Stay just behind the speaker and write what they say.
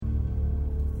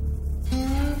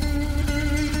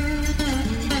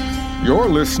You're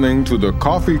listening to the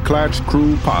Coffee Klatch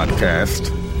Crew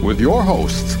podcast with your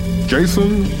hosts,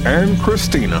 Jason and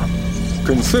Christina.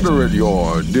 Consider it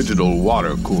your digital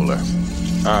water cooler.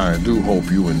 I do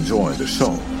hope you enjoy the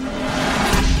show.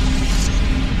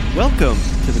 Welcome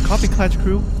to the Coffee Klatch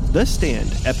Crew, The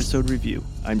Stand episode review.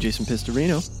 I'm Jason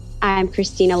Pistorino. I'm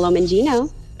Christina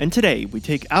Lomangino. And today we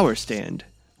take our stand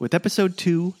with episode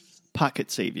 2,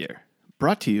 Pocket Savior,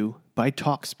 brought to you by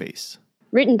Talkspace.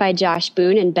 Written by Josh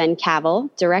Boone and Ben Cavell,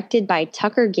 directed by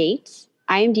Tucker Gates.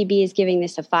 IMDb is giving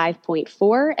this a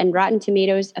 5.4 and Rotten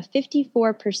Tomatoes a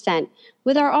 54%,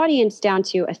 with our audience down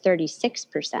to a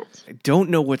 36%. I don't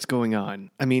know what's going on.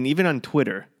 I mean, even on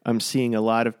Twitter, I'm seeing a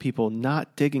lot of people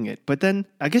not digging it. But then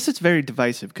I guess it's very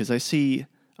divisive because I see,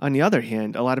 on the other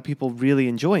hand, a lot of people really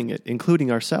enjoying it,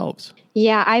 including ourselves.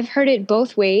 Yeah, I've heard it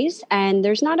both ways, and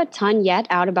there's not a ton yet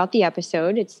out about the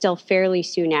episode. It's still fairly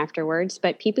soon afterwards,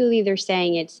 but people either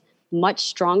saying it's much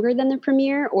stronger than the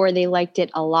premiere or they liked it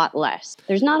a lot less.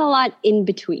 There's not a lot in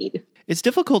between. It's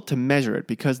difficult to measure it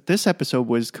because this episode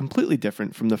was completely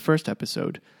different from the first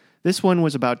episode. This one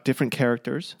was about different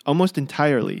characters, almost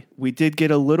entirely. We did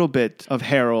get a little bit of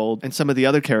Harold and some of the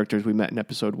other characters we met in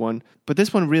episode 1, but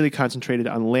this one really concentrated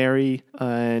on Larry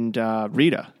and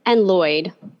Rita. And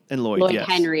Lloyd. Lloyd, yes.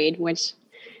 Henry, which,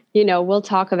 we'll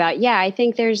talk about. Yeah, I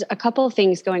think there's a couple of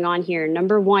things going on here.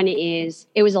 Number one is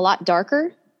it was a lot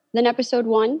darker than episode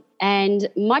 1, and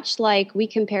much like we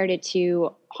compared it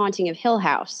to Haunting of Hill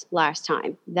House last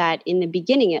time, that in the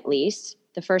beginning at least,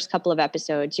 the first couple of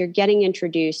episodes, you're getting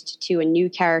introduced to a new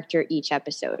character each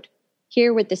episode.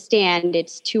 Here with The Stand,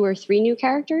 it's 2 or 3 new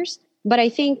characters, but I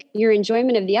think your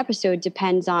enjoyment of the episode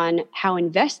depends on how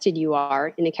invested you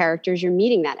are in the characters you're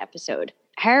meeting that episode.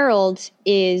 Harold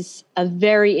is a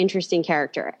very interesting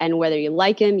character, and whether you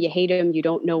like him, you hate him, you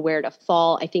don't know where to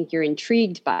fall, I think you're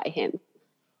intrigued by him.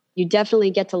 You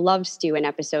definitely get to love Stu in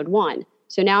episode 1.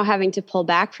 So now having to pull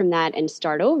back from that and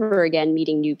start over again,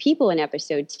 meeting new people in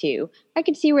episode 2, I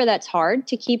could see where that's hard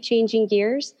to keep changing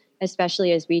gears,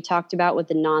 especially as we talked about with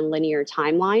the nonlinear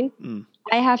timeline.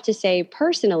 I have to say,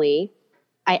 personally,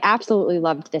 I absolutely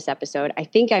loved this episode. I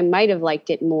think I might have liked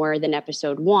it more than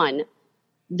episode 1.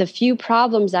 The few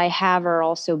problems I have are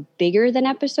also bigger than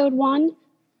episode 1,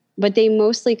 but they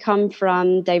mostly come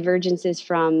from divergences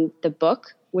from the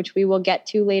book, which we will get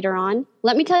to later on.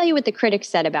 Let me tell you what the critics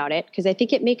said about it, because I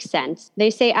think it makes sense. They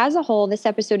say, as a whole, this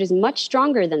episode is much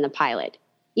stronger than the pilot,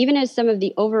 even as some of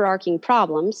the overarching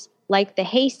problems, like the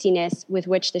hastiness with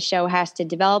which the show has to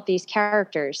develop these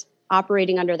characters,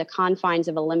 operating under the confines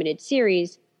of a limited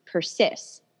series,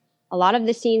 persists. A lot of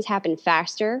the scenes happen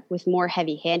faster, with more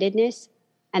heavy-handedness,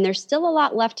 and there's still a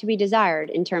lot left to be desired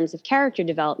in terms of character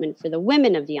development for the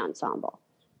women of the ensemble.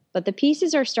 But the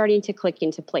pieces are starting to click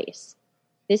into place.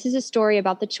 This is a story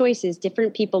about the choices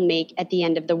different people make at the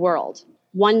end of the world,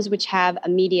 ones which have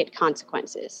immediate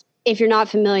consequences. If you're not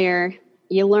familiar,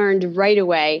 you learned right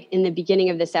away in the beginning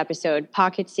of this episode,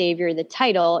 Pocket Savior, the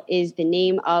title, is the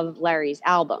name of Larry's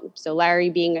album. So Larry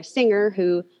being a singer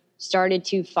who started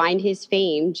to find his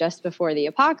fame just before the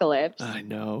apocalypse. I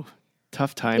know.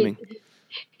 Tough timing.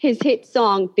 His hit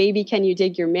song, Baby Can You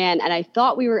Dig Your Man, and I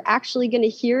thought we were actually going to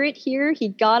hear it here. He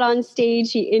got on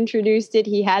stage, he introduced it,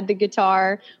 he had the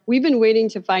guitar. We've been waiting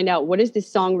to find out what does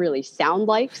this song really sound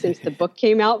like since the book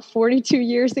came out 42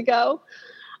 years ago.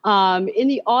 In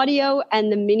the audio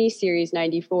and the miniseries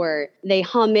 94, they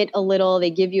hum it a little,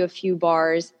 they give you a few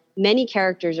bars. Many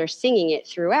characters are singing it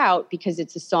throughout because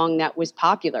it's a song that was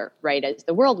popular right as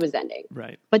the world was ending.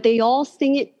 Right. But they all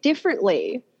sing it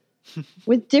differently.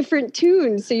 With different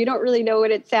tunes, so you don't really know what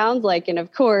it sounds like. And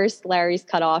of course, Larry's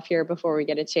cut off here before we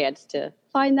get a chance to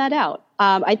find that out.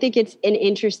 I think it's an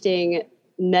interesting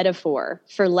metaphor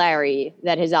for Larry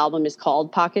that his album is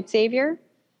called Pocket Savior.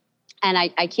 And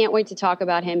I can't wait to talk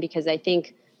about him because I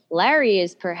think Larry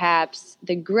is perhaps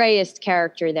the grayest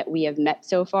character that we have met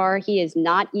so far. He is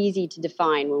not easy to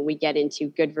define when we get into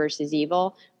good versus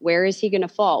evil. Where is he going to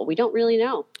fall? We don't really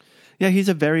know. Yeah, he's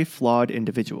a very flawed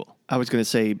individual. I was going to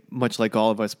say much like all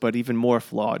of us, but even more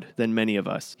flawed than many of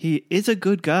us. He is a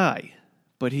good guy,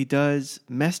 but he does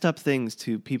messed up things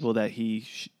to people that he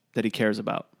cares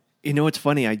about. You know, it's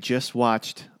funny. I just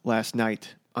watched last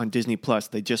night on Disney Plus.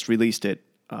 They just released it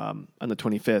on the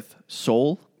 25th.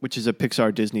 Soul, which is a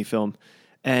Pixar Disney film,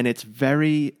 and it's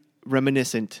very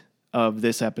reminiscent of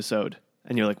this episode.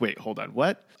 And you're like, wait, hold on,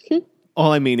 what?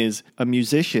 All I mean is a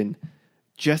musician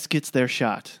just gets their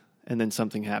shot. And then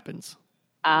something happens.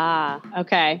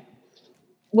 Okay.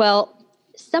 Well,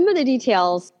 some of the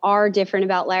details are different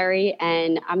about Larry,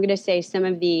 and I'm going to say some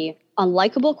of the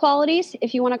unlikable qualities,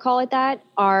 if you want to call it that,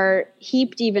 are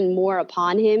heaped even more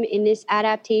upon him in this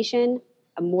adaptation,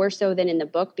 more so than in the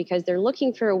book, because they're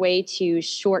looking for a way to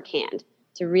shorthand,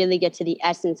 to really get to the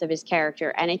essence of his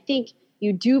character. And I think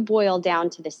you do boil down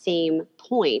to the same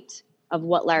point of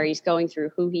what Larry's going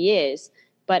through, who he is.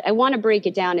 But I want to break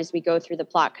it down as we go through the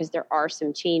plot because there are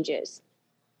some changes.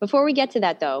 Before we get to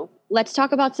that, though, let's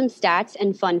talk about some stats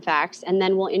and fun facts, and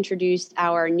then we'll introduce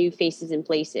our new faces and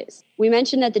places. We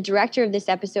mentioned that the director of this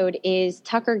episode is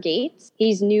Tucker Gates.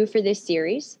 He's new for this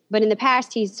series, but in the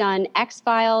past, he's done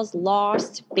X-Files,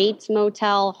 Lost, Bates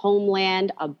Motel,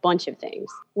 Homeland, a bunch of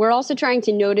things. We're also trying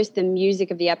to notice the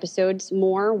music of the episodes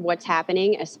more, what's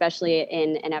happening, especially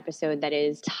in an episode that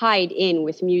is tied in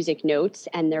with music notes,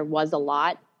 and there was a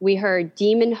lot. We heard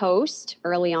Demon Host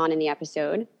early on in the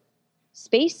episode.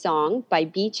 Space Song by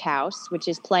Beach House, which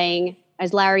is playing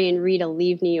as Larry and Rita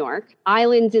leave New York.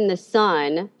 Islands in the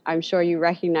Sun, I'm sure you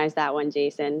recognize that one,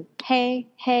 Jason. Hey,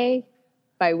 Hey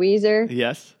by Weezer.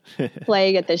 Yes.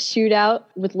 Playing at the shootout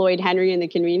with Lloyd Henry in the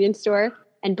convenience store.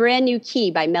 And Brand New Key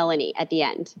by Melanie at the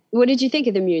end. What did you think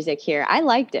of the music here? I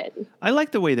liked it. I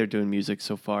like the way they're doing music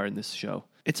so far in this show.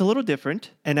 It's a little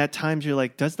different, and at times you're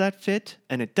like, does that fit?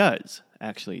 And it does,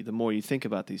 actually, the more you think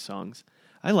about these songs.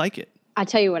 I like it. I'll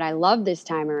tell you what I love this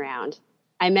time around.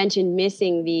 I mentioned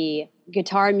missing the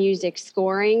guitar music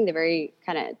scoring, the very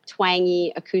kind of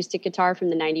twangy acoustic guitar from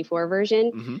the 94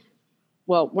 version. Mm-hmm.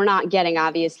 Well, we're not getting,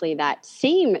 obviously, that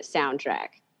same soundtrack,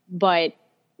 but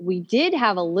we did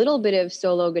have a little bit of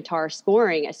solo guitar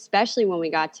scoring, especially when we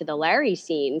got to the Larry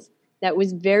scenes, that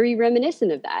was very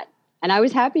reminiscent of that. And I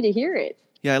was happy to hear it.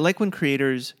 Yeah, I like when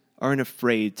creators aren't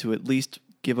afraid to at least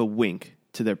give a wink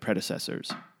to their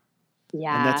predecessors.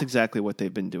 Yeah. And that's exactly what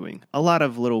they've been doing. A lot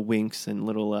of little winks and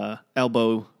little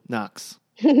elbow knocks.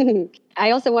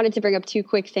 I also wanted to bring up two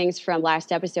quick things from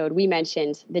last episode. We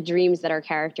mentioned the dreams that our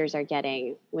characters are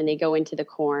getting when they go into the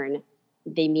corn.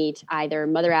 They meet either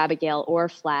Mother Abigail or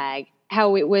Flag.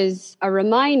 How it was a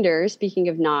reminder, speaking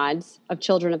of nods, of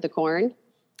Children of the Corn.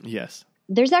 Yes.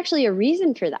 There's actually a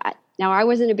reason for that. Now, I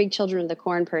wasn't a big Children of the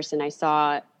Corn person. I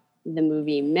saw the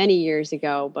movie many years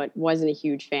ago, but wasn't a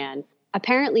huge fan.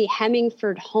 Apparently,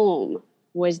 Hemingford Home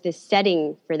was the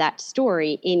setting for that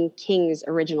story in King's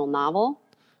original novel.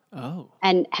 Oh.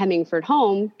 And Hemingford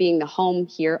Home being the home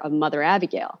here of Mother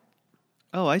Abigail.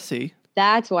 Oh, I see.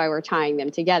 That's why we're tying them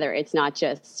together. It's not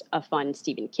just a fun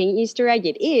Stephen King Easter egg.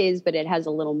 It is, but it has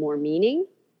a little more meaning.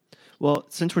 Well,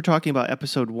 since we're talking about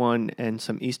episode 1 and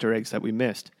some Easter eggs that we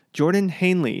missed, Jordan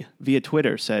Hanley via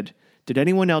Twitter said, did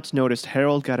anyone else notice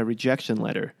Harold got a rejection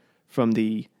letter from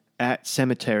the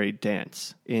 @cemetery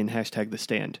dance in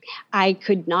 #TheStand? I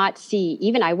could not see.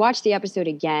 Even I watched the episode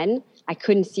again. I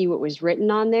couldn't see what was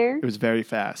written on there. It was very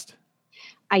fast.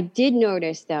 I did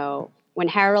notice, though, when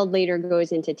Harold later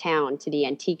goes into town to the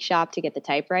antique shop to get the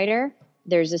typewriter,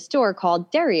 there's a store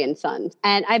called Derry & Sons.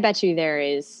 And I bet you there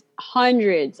is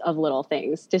hundreds of little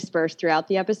things dispersed throughout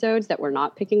the episodes that we're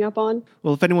not picking up on.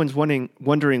 Well, if anyone's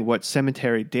wondering what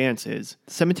Cemetery Dance is,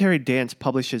 Cemetery Dance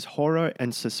publishes horror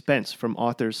and suspense from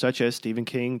authors such as Stephen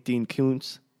King, Dean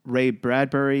Koontz, Ray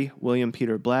Bradbury, William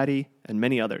Peter Blatty, and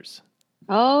many others.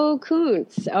 Oh,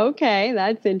 Koontz. Okay,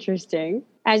 that's interesting.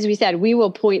 As we said, we will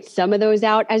point some of those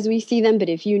out as we see them, but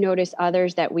if you notice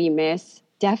others that we miss,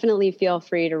 definitely feel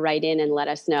free to write in and let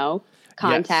us know.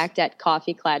 Contact at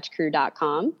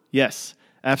coffeeclatchcrew.com. Yes,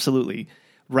 absolutely.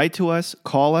 Write to us,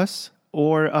 call us,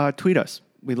 or tweet us.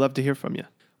 We'd love to hear from you.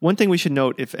 One thing we should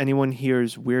note, if anyone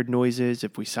hears weird noises,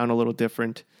 if we sound a little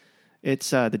different, it's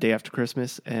the day after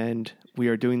Christmas, and we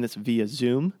are doing this via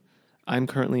Zoom. I'm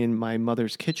currently in my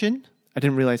mother's kitchen. I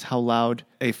didn't realize how loud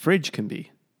a fridge can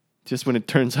be, just when it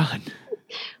turns on.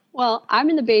 Well, I'm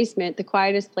in the basement, the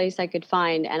quietest place I could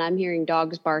find, and I'm hearing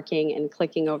dogs barking and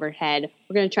clicking overhead.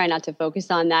 We're going to try not to focus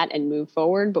on that and move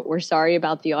forward, but we're sorry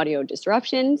about the audio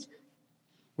disruptions.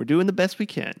 We're doing the best we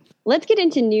can. Let's get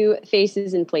into new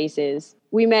faces and places.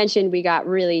 We mentioned we got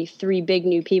really 3 big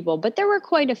new people, but there were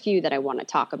quite a few that I want to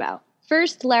talk about.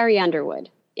 First, Larry Underwood.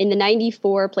 In the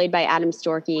 94, played by Adam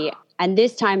Storkey, and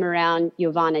this time around,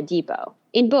 Giovanna Depot.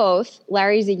 In both,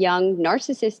 Larry's a young,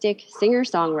 narcissistic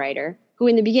singer-songwriter who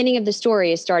in the beginning of the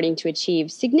story is starting to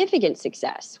achieve significant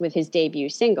success with his debut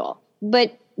single.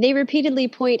 But they repeatedly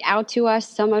point out to us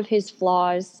some of his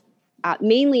flaws.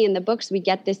 Mainly in the books, we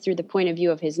get this through the point of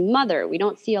view of his mother. We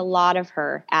don't see a lot of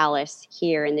her, Alice,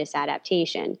 here in this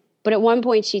adaptation. But at one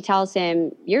point she tells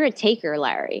him, "You're a taker,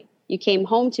 Larry. You came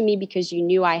home to me because you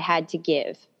knew I had to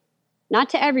give. Not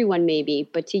to everyone, maybe,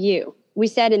 but to you." We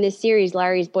said in this series,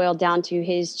 Larry's boiled down to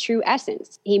his true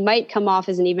essence. He might come off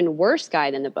as an even worse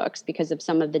guy than the books because of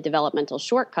some of the developmental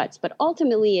shortcuts, but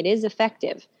ultimately it is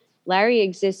effective. Larry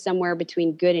exists somewhere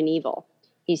between good and evil.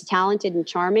 He's talented and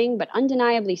charming, but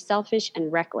undeniably selfish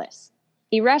and reckless.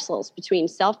 He wrestles between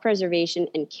self-preservation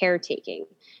and caretaking.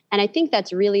 And I think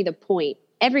that's really the point.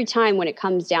 Every time when it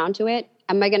comes down to it,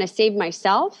 am I going to save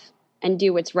myself and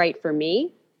do what's right for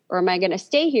me? Or am I going to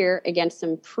stay here against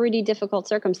some pretty difficult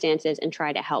circumstances and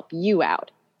try to help you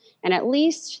out? And at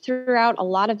least throughout a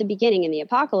lot of the beginning in the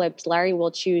apocalypse, Larry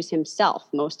will choose himself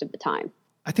most of the time.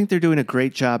 I think they're doing a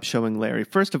great job showing Larry.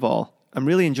 First of all, I'm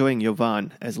really enjoying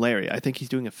Jovan as Larry. I think he's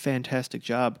doing a fantastic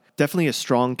job. Definitely a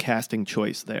strong casting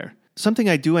choice there. Something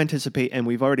I do anticipate, and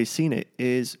we've already seen it,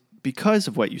 is because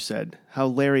of what you said, how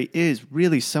Larry is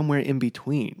really somewhere in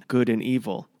between good and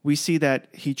evil. We see that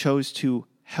he chose to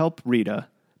help Rita,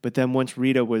 but then once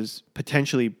Rita was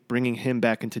potentially bringing him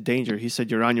back into danger, he said,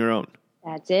 "You're on your own."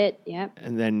 That's it, yep.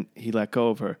 And then he let go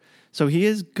of her. So he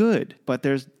is good, but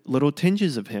there's little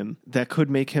tinges of him that could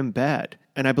make him bad.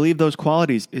 And I believe those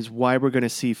qualities is why we're going to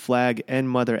see Flag and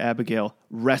Mother Abigail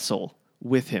wrestle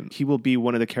with him. He will be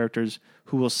one of the characters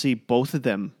who will see both of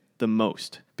them the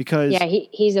most. Because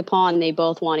he's a pawn they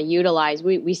both want to utilize.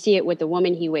 We see it with the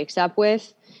woman he wakes up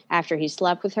with after he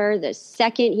slept with her. The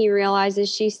second he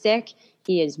realizes she's sick,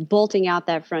 he is bolting out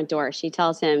that front door. She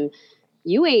tells him,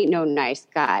 "You ain't no nice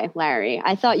guy, Larry.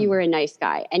 I thought you were a nice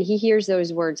guy." And he hears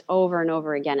those words over and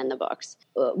over again in the books.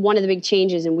 One of the big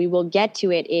changes, and we will get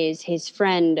to it, is his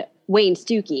friend Wayne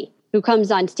Stuckey, who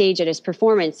comes on stage at his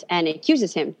performance and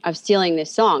accuses him of stealing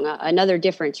this song, another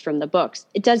difference from the books.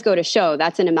 It does go to show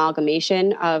that's an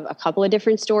amalgamation of a couple of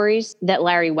different stories that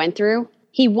Larry went through.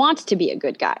 He wants to be a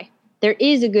good guy. There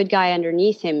is a good guy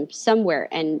underneath him somewhere,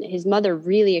 and his mother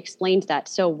really explains that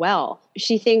so well.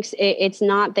 She thinks it's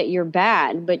not that you're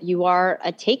bad, but you are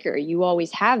a taker. You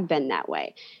always have been that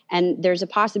way. And there's a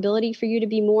possibility for you to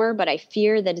be more, but I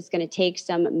fear that it's going to take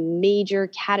some major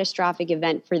catastrophic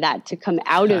event for that to come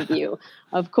out of you.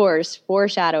 Of course,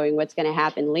 foreshadowing what's going to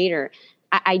happen later.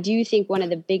 I do think one of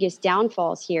the biggest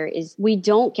downfalls here is we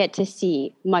don't get to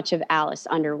see much of Alice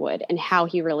Underwood and how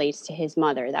he relates to his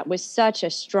mother. That was such a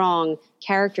strong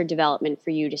character development for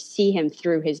you to see him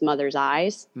through his mother's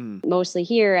eyes. Mostly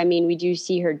here, I mean, we do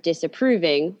see her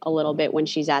disapproving a little bit when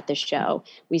she's at the show.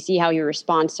 We see how he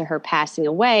responds to her passing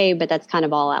away, but that's kind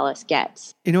of all Alice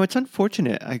gets. You know, it's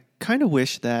unfortunate. I kind of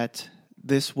wish that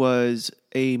this was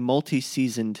a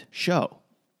multi-seasoned show.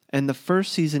 And the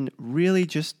first season really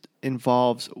just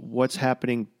involves what's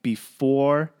happening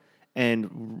before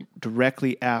and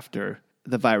directly after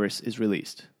the virus is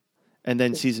released. And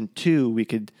then season 2, we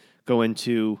could go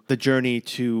into the journey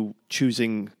to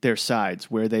choosing their sides,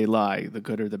 where they lie, the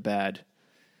good or the bad.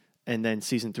 And then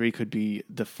season 3 could be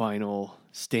the final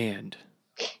stand.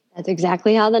 That's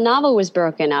exactly how the novel was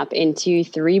broken up into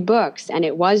 3 books. And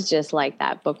it was just like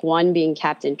that. Book 1 being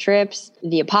Captain Trips,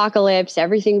 the apocalypse,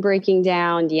 everything breaking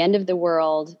down, the end of the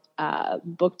world.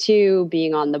 Book 2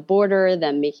 being on the border,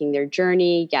 them making their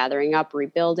journey, gathering up,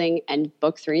 rebuilding. And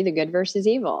book 3, the good versus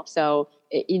evil. So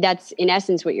that's in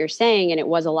essence what you're saying. And it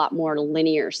was a lot more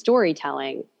linear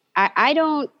storytelling.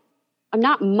 I'm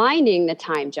not minding the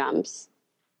time jumps.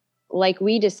 Like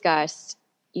we discussed,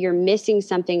 you're missing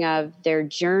something of their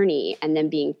journey and then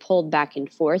being pulled back and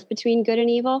forth between good and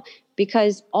evil,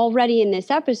 because already in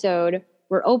this episode,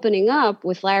 we're opening up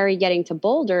with Larry getting to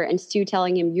Boulder and Stu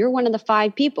telling him, "You're one of the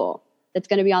 5 people that's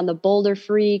going to be on the Boulder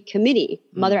Free Committee.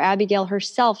 Mother Abigail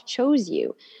herself chose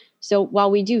you." So while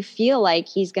we do feel like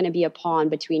he's going to be a pawn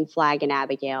between Flag and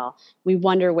Abigail, we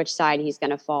wonder which side he's going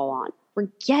to fall on. We're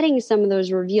getting some of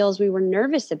those reveals we were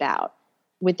nervous about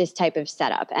with this type of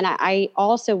setup. And I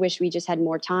also wish we just had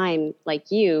more time,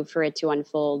 like you, for it to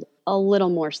unfold a little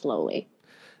more slowly.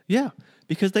 Yeah,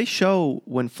 because they show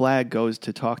when Flag goes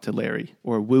to talk to Larry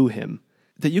or woo him,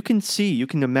 that you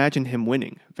can imagine him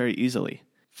winning very easily.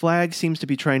 Flag seems to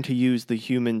be trying to use the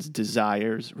humans'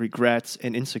 desires, regrets,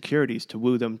 and insecurities to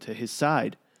woo them to his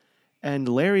side. And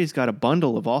Larry's got a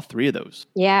bundle of all 3 of those.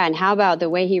 Yeah, and how about the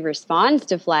way he responds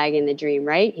to Flag in the dream,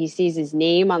 right? He sees his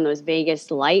name on those Vegas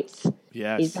lights.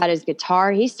 Yes. He's got his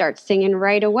guitar. He starts singing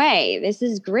right away. This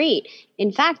is great.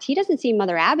 In fact, he doesn't see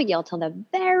Mother Abigail till the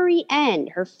very end,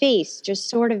 her face just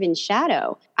sort of in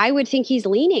shadow. I would think he's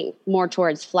leaning more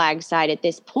towards Flag's side at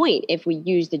this point if we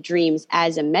use the dreams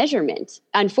as a measurement.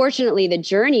 Unfortunately, the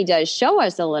journey does show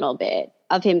us a little bit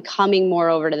of him coming more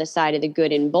over to the side of the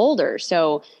good in Boulder.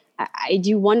 So I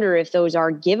do wonder if those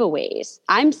are giveaways.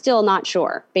 I'm still not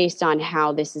sure based on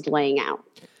how this is laying out.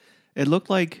 It looked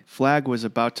like Flag was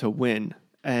about to win,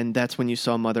 And that's when you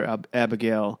saw Mother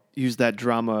Abigail use that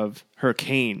drama of her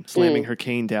cane, slamming her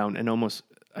cane down and almost,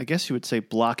 I guess you would say,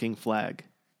 blocking Flag.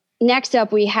 Next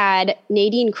up, we had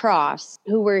Nadine Cross,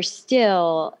 who were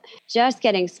still just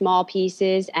getting small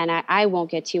pieces. And I won't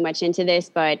get too much into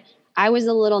this, but I was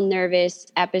a little nervous,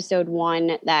 episode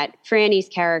 1, that Franny's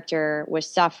character was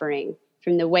suffering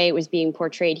from the way it was being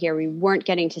portrayed here. We weren't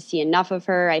getting to see enough of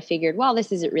her. I figured, well,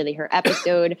 this isn't really her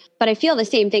episode. But I feel the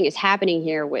same thing is happening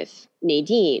here with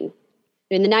Nadine.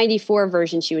 In the 94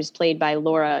 version, she was played by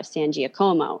Laura San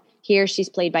Giacomo. Here, she's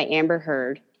played by Amber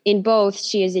Heard. In both,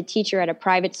 she is a teacher at a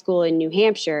private school in New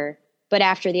Hampshire. But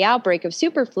after the outbreak of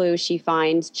superflu, she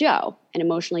finds Joe, an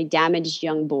emotionally damaged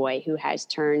young boy who has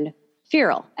turned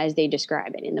feral, as they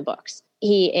describe it in the books.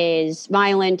 He is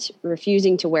violent,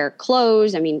 refusing to wear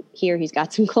clothes. I mean, here he's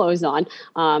got some clothes on,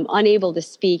 unable to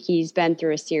speak. He's been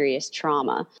through a serious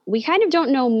trauma. We kind of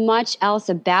don't know much else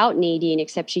about Nadine,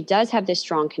 except she does have this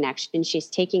strong connection. She's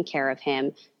taking care of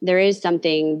him. There is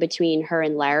something between her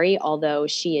and Larry, although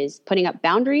she is putting up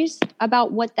boundaries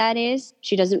about what that is.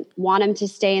 She doesn't want him to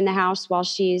stay in the house while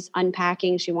she's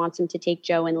unpacking. She wants him to take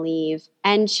Joe and leave.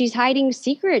 And she's hiding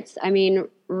secrets. I mean,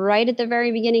 right at the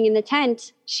very beginning in the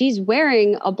tent, she's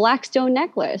wearing a black stone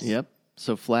necklace. Yep.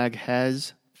 So Flag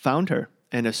has found her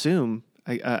and assume,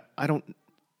 I don't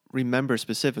remember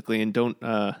specifically, and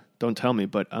don't tell me,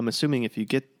 but I'm assuming if you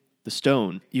get the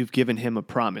stone, you've given him a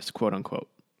promise, quote unquote.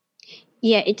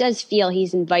 Yeah, it does feel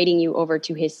he's inviting you over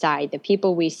to his side. The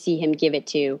people we see him give it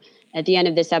to, at the end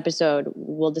of this episode,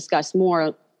 we'll discuss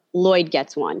more. Lloyd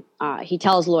gets one. He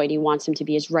tells Lloyd he wants him to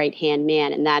be his right-hand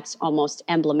man, and that's almost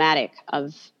emblematic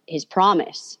of his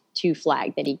promise to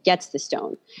Flag, that he gets the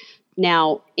stone.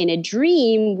 Now, in a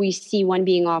dream, we see one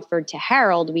being offered to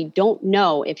Harold. We don't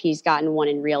know if he's gotten one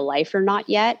in real life or not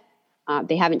yet.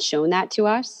 They haven't shown that to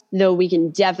us, though we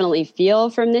can definitely feel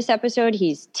from this episode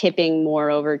he's tipping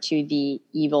more over to the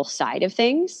evil side of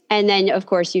things. And then, of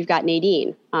course, you've got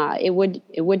Nadine. It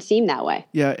would seem that way.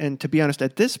 Yeah, and to be honest,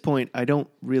 at this point, I don't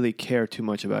really care too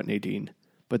much about Nadine,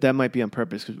 but that might be on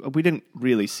purpose because we didn't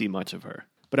really see much of her.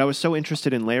 But I was so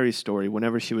interested in Larry's story.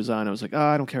 Whenever she was on, I was like,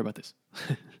 I don't care about this.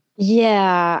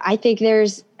 Yeah, I think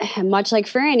there's, much like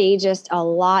Franny, just a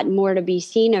lot more to be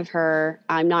seen of her.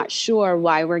 I'm not sure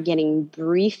why we're getting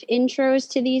brief intros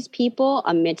to these people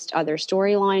amidst other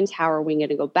storylines. How are we going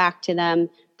to go back to them?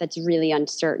 That's really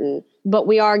uncertain. But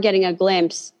we are getting a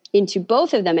glimpse into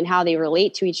both of them and how they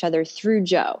relate to each other through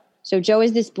Joe. So Joe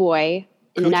is this boy,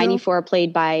 in the 94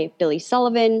 played by Billy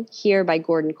Sullivan, here by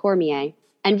Gordon Cormier.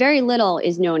 And very little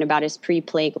is known about his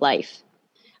pre-plague life.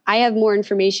 I have more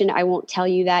information. I won't tell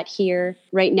you that here.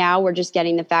 Right now, we're just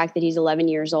getting the fact that he's 11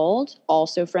 years old,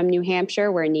 also from New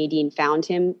Hampshire, where Nadine found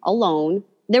him alone.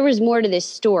 There was more to this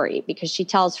story because she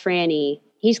tells Franny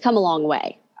he's come a long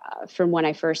way from when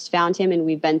I first found him, and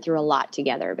we've been through a lot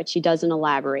together, but she doesn't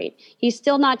elaborate. He's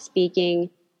still not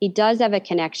speaking. He does have a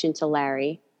connection to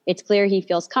Larry. It's clear he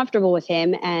feels comfortable with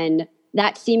him, and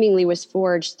that seemingly was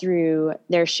forged through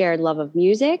their shared love of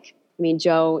music. I mean,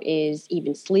 Joe is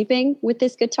even sleeping with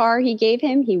this guitar he gave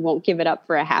him. He won't give it up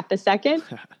for a half a second.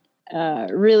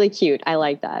 Really cute. I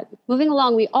like that. Moving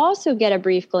along, we also get a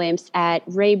brief glimpse at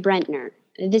Ray Brentner.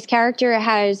 This character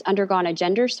has undergone a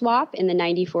gender swap in the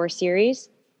 94 series.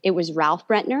 It was Ralph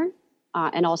Brentner,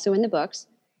 and also in the books,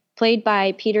 played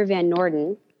by Peter Van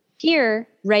Norden. Here,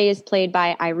 Ray is played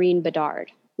by Irene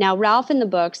Bedard. Now, Ralph in the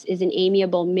books is an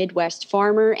amiable Midwest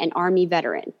farmer and Army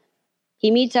veteran. He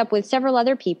meets up with several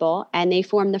other people, and they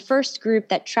form the first group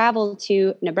that traveled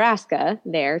to Nebraska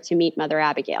there to meet Mother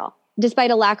Abigail.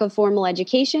 Despite a lack of formal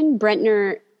education,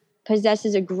 Brentner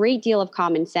possesses a great deal of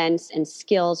common sense and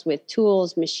skills with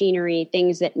tools, machinery,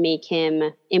 things that make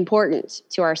him important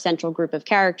to our central group of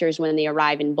characters when they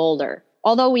arrive in Boulder.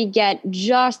 Although we get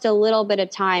just a little bit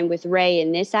of time with Ray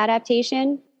in this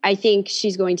adaptation, I think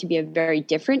she's going to be a very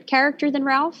different character than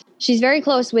Ralph. She's very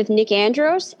close with Nick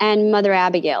Andros and Mother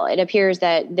Abigail. It appears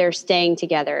that they're staying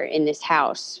together in this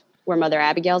house where Mother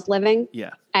Abigail's living.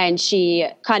 Yeah. And she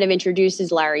kind of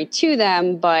introduces Larry to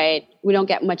them, but we don't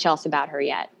get much else about her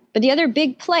yet. But the other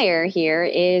big player here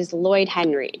is Lloyd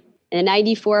Henry. In the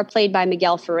 94, played by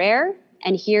Miguel Ferrer,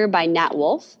 and here by Nat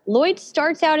Wolff. Lloyd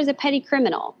starts out as a petty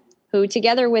criminal who,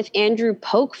 together with Andrew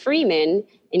Poke Freeman,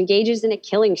 engages in a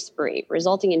killing spree,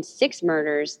 resulting in 6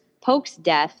 murders, Poke's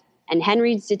death, and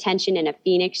Henry's detention in a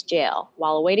Phoenix jail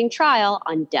while awaiting trial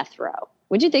on death row.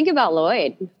 What'd you think about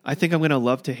Lloyd? I think I'm going to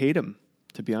love to hate him,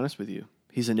 to be honest with you.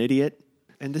 He's an idiot,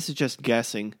 and this is just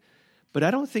guessing, but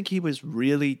I don't think he was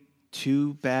really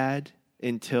too bad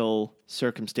until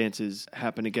circumstances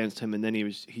happened against him, and then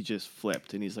he just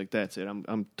flipped, and he's like, that's it,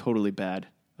 I'm totally bad.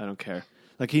 I don't care.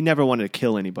 Like, he never wanted to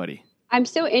kill anybody. I'm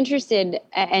so interested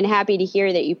and happy to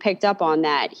hear that you picked up on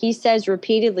that. He says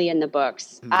repeatedly in the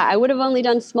books, I would have only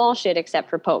done small shit except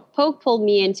for Poke. Poke pulled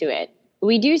me into it.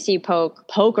 We do see Poke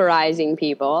pokerizing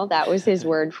people. That was his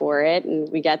word for it, and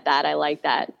we get that. I like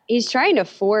that. He's trying to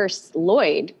force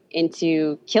Lloyd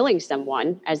into killing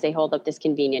someone as they hold up this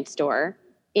convenience store.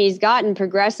 He's gotten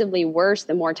progressively worse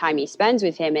the more time he spends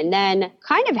with him, and then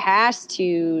kind of has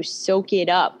to soak it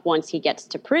up once he gets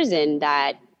to prison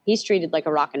that he's treated like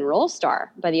a rock and roll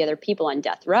star by the other people on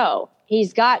death row.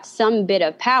 He's got some bit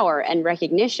of power and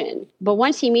recognition, but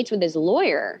once he meets with his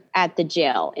lawyer at the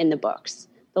jail in the books,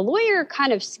 the lawyer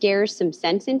kind of scares some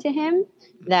sense into him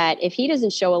that if he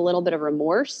doesn't show a little bit of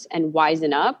remorse and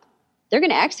wisen up, they're going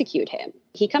to execute him.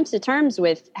 He comes to terms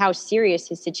with how serious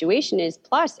his situation is,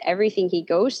 plus everything he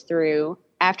goes through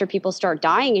after people start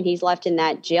dying and he's left in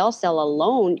that jail cell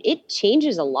alone. It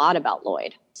changes a lot about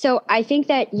Lloyd. So I think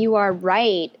that you are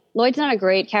right. Lloyd's not a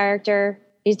great character.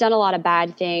 He's done a lot of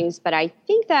bad things, but I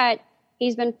think that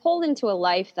he's been pulled into a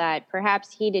life that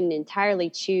perhaps he didn't entirely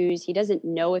choose. He doesn't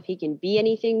know if he can be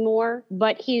anything more,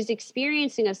 but he's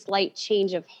experiencing a slight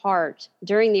change of heart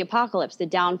during the apocalypse, the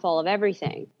downfall of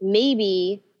everything.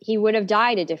 Maybe he would have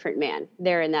died a different man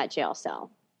there in that jail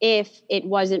cell if it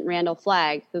wasn't Randall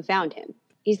Flagg who found him.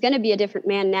 He's going to be a different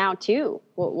man now, too.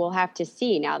 We'll have to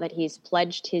see now that he's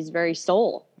pledged his very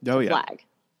soul to Flagg.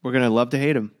 We're going to love to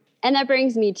hate him. And that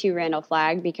brings me to Randall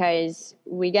Flagg because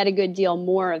we get a good deal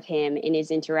more of him in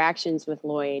his interactions with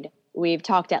Lloyd. We've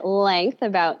talked at length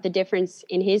about the difference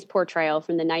in his portrayal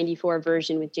from the 94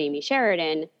 version with Jamie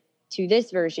Sheridan to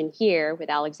this version here with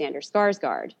Alexander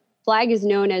Skarsgård. Flagg is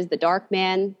known as the dark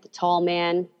man, the tall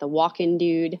man, the walk-in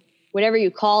dude. Whatever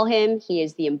you call him, he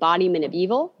is the embodiment of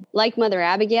evil. Like Mother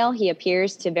Abigail, he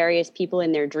appears to various people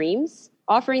in their dreams,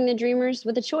 offering the dreamers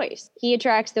with a choice. He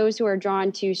attracts those who are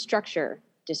drawn to structure,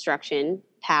 destruction,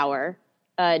 power,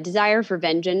 desire for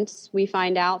vengeance, we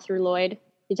find out through Lloyd.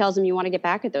 He tells him you want to get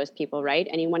back at those people, right?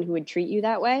 Anyone who would treat you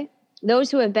that way. Those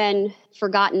who have been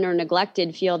forgotten or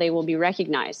neglected feel they will be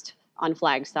recognized on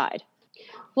Flagg's side.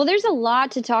 Well, there's a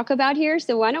lot to talk about here,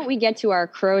 so why don't we get to our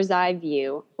crow's eye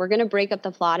view? We're going to break up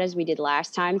the plot as we did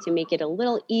last time to make it a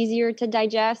little easier to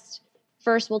digest.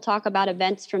 First, we'll talk about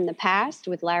events from the past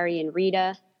with Larry and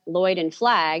Rita, Lloyd and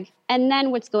Flagg, and then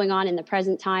what's going on in the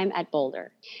present time at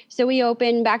Boulder. So we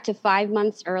open back to 5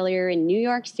 months earlier in New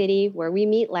York City, where we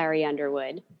meet Larry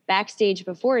Underwood, backstage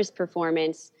before his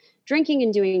performance, drinking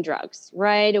and doing drugs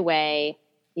right away.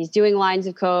 He's doing lines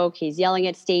of coke. He's yelling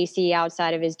at Stacy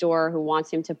outside of his door who wants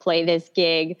him to play this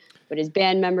gig, but his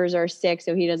band members are sick,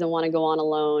 so he doesn't want to go on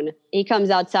alone. He comes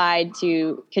outside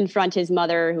to confront his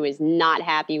mother, who is not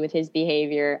happy with his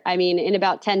behavior. I mean, in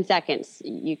about 10 seconds,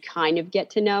 you kind of get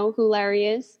to know who Larry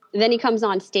is. Then he comes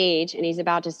on stage, and he's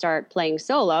about to start playing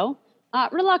solo,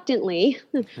 reluctantly,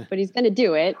 but he's going to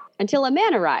do it, until a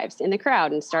man arrives in the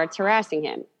crowd and starts harassing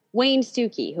him. Wayne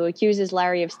Stuckey, who accuses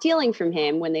Larry of stealing from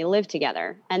him when they live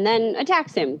together, and then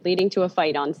attacks him, leading to a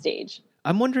fight on stage.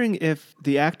 I'm wondering if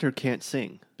the actor can't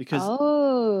sing, because,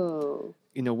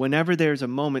 whenever there's a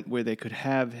moment where they could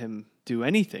have him do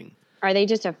anything. Are they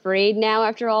just afraid now,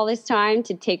 after all this time,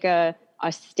 to take a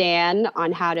stand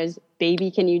on how does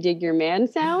Baby Can You Dig Your Man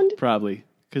sound? Probably,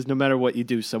 because no matter what you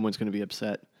do, someone's going to be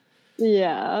upset.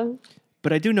 Yeah.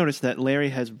 But I do notice that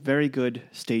Larry has very good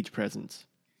stage presence.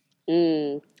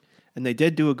 And they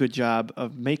did do a good job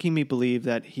of making me believe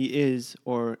that he is,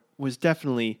 or was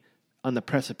definitely, on the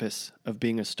precipice of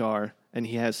being a star, and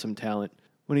he has some talent.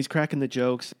 When he's cracking the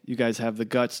jokes, you guys have the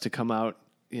guts to come out,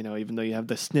 even though you have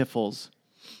the sniffles.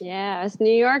 Yeah, us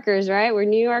New Yorkers, right? We're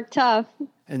New York tough.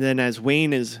 And then as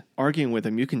Wayne is arguing with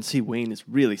him, you can see Wayne is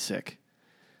really sick.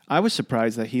 I was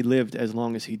surprised that he lived as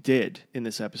long as he did in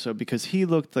this episode, because he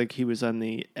looked like he was on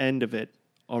the end of it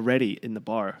already in the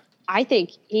bar. I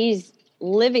think he's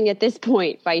living at this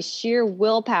point by sheer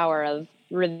willpower of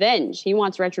revenge. He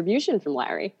wants retribution from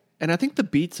Larry. And I think the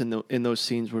beats in those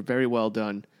scenes were very well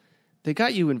done. They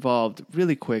got you involved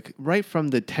really quick, right from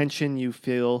the tension you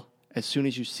feel as soon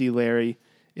as you see Larry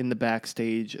in the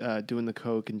backstage doing the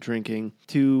coke and drinking,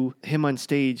 to him on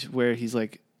stage where he's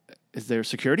like, is there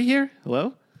security here?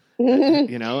 Hello?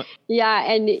 Yeah,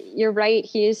 and you're right.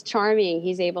 He is charming.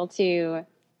 He's able to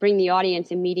bring the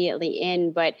audience immediately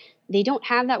in, but they don't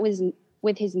have that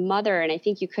with his mother, and I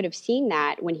think you could have seen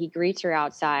that when he greets her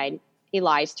outside. He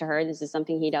lies to her. This is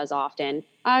something he does often.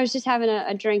 I was just having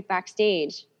a drink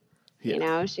backstage.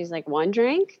 Yeah. She's like, 1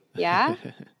 drink? Yeah.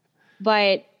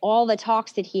 But all the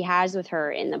talks that he has with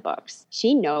her in the books,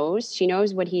 she knows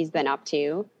what he's been up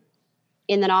to.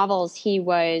 In the novels, he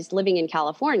was living in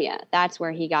California. That's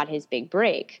where he got his big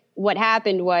break. What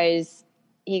happened was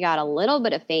He got a little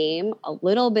bit of fame, a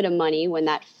little bit of money when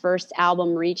that first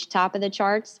album reached top of the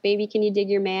charts, Baby Can You Dig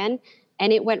Your Man?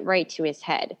 And it went right to his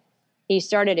head. He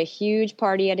started a huge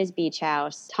party at his beach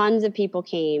house. Tons of people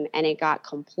came, and it got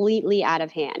completely out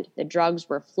of hand. The drugs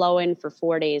were flowing for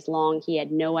 4 days long. He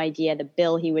had no idea the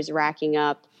bill he was racking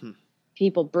up.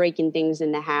 People breaking things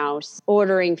in the house,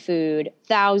 ordering food,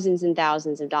 thousands and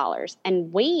thousands of dollars.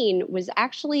 And Wayne was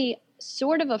actually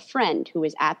sort of a friend who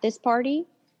was at this party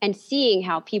and seeing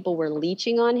how people were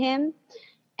leeching on him.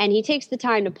 And he takes the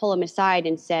time to pull him aside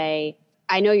and say,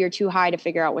 I know you're too high to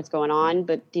figure out what's going on,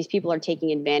 but these people are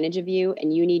taking advantage of you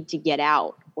and you need to get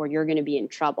out or you're going to be in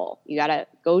trouble. You got to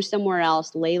go somewhere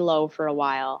else, lay low for a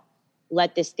while,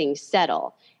 let this thing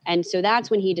settle. And so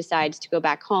that's when he decides to go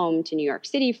back home to New York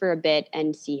City for a bit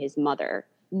and see his mother.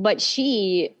 But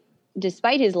she,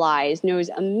 despite his lies, knows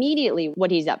immediately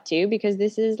what he's up to because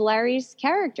this is Larry's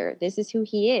character. This is who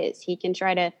he is. He can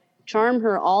try to charm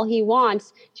her all he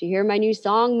wants. Did you hear my new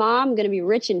song, Mom? I'm going to be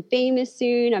rich and famous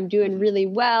soon. I'm doing really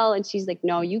well. And she's like,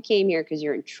 no, you came here because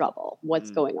you're in trouble. What's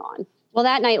going on? Well,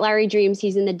 that night, Larry dreams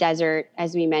he's in the desert.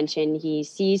 As we mentioned, he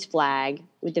sees Flag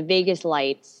with the Vegas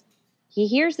lights. He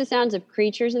hears the sounds of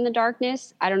creatures in the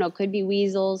darkness. I don't know, could be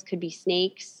weasels, could be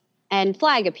snakes. And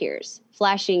Flag appears,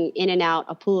 flashing in and out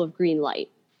a pool of green light.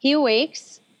 He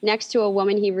awakes next to a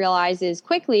woman he realizes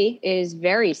quickly is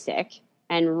very sick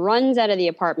and runs out of the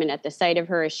apartment at the sight of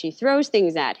her as she throws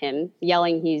things at him,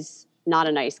 yelling he's not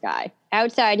a nice guy.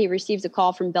 Outside, he receives a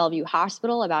call from Bellevue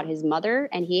Hospital about his mother,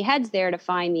 and he heads there to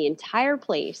find the entire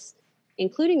place,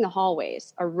 including the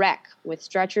hallways, a wreck with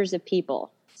stretchers of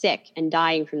people, sick and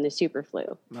dying from the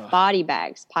superflu, body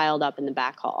bags piled up in the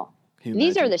back hall.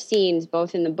 These are the scenes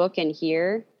both in the book and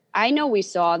here. I know we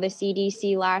saw the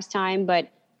CDC last time, but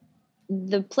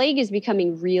the plague is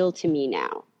becoming real to me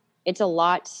now. It's a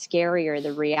lot scarier,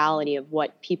 the reality of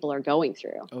what people are going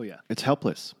through. Oh, yeah. It's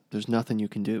helpless. There's nothing you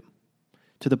can do.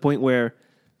 To the point where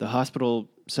the hospital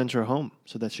sends her home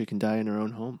so that she can die in her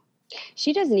own home.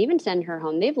 She doesn't even send her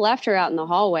home. They've left her out in the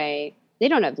hallway. They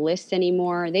don't have lists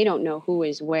anymore. They don't know who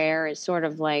is where. It's sort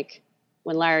of like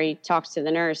when Larry talks to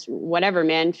the nurse, whatever,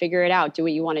 man, figure it out. Do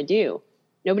what you want to do.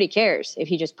 Nobody cares if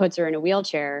he just puts her in a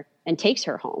wheelchair and takes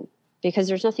her home because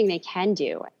there's nothing they can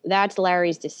do. That's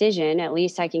Larry's decision. At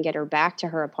least I can get her back to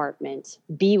her apartment,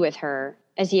 be with her.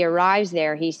 As he arrives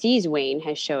there, he sees Wayne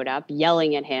has showed up,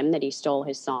 yelling at him that he stole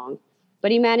his song.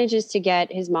 But he manages to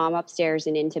get his mom upstairs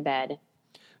and into bed.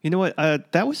 You know what?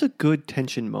 That was a good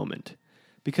tension moment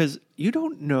because you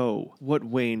don't know what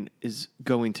Wayne is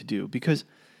going to do because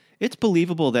it's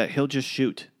believable that he'll just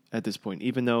shoot at this point,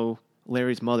 even though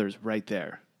Larry's mother's right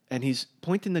there. And he's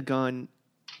pointing the gun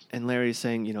and Larry's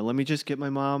saying, you know, let me just get my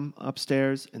mom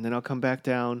upstairs and then I'll come back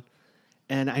down.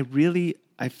 And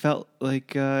I felt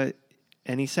like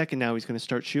any second now he's going to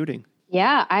start shooting.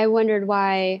 Yeah, I wondered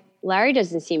why Larry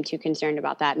doesn't seem too concerned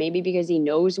about that. Maybe because he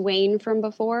knows Wayne from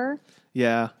before.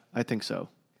 Yeah, I think so.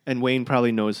 And Wayne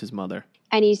probably knows his mother.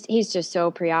 And he's just so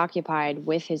preoccupied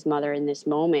with his mother in this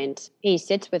moment. He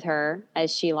sits with her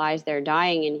as she lies there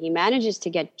dying, and he manages to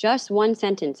get just one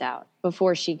sentence out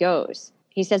before she goes.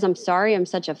 He says, I'm sorry I'm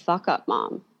such a fuck-up,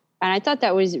 Mom. And I thought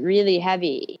that was really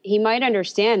heavy. He might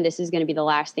understand this is going to be the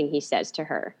last thing he says to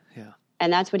her. Yeah.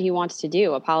 And that's what he wants to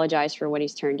do, apologize for what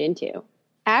he's turned into.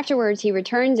 Afterwards, he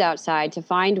returns outside to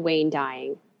find Wayne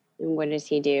dying. And what does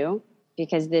he do?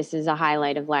 Because this is a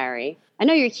highlight of Larry. I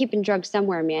know you're keeping drugs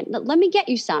somewhere, man. Let me get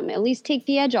you some. At least take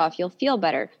the edge off. You'll feel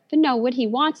better. But no, what he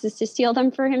wants is to steal them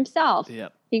for himself.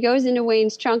 Yep. He goes into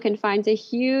Wayne's trunk and finds a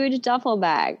huge duffel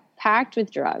bag packed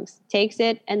with drugs, takes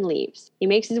it, and leaves. He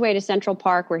makes his way to Central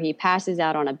Park where he passes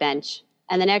out on a bench.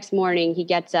 And the next morning, he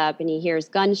gets up and he hears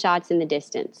gunshots in the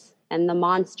distance. And the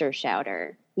monster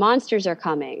shouter. Monsters are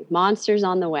coming. Monsters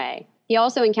on the way. He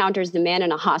also encounters the man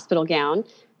in a hospital gown,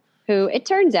 who, it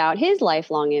turns out, his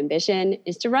lifelong ambition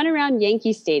is to run around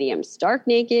Yankee Stadium stark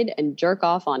naked and jerk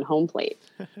off on home plate.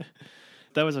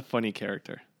 That was a funny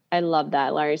character. I love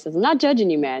that. Larry says, I'm not judging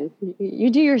you, man.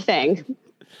 You do your thing.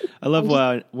 I love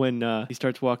when he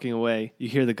starts walking away, you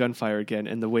hear the gunfire again,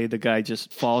 and the way the guy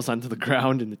just falls onto the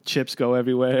ground and the chips go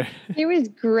everywhere. It was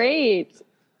great.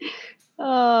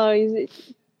 Oh,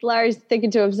 Larry's thinking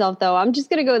to himself, though, I'm just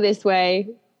going to go this way,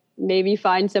 maybe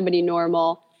find somebody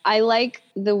normal. I like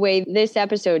the way this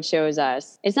episode shows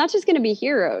us. It's not just going to be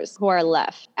heroes who are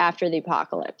left after the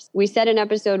apocalypse. We said in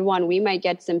episode 1, we might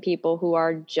get some people who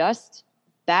are just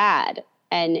bad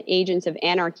and agents of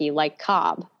anarchy like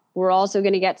Cobb. We're also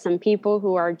going to get some people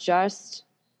who are just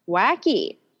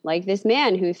wacky, like this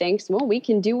man who thinks, well, we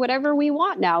can do whatever we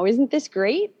want now. Isn't this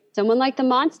great? Someone like the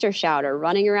monster shouter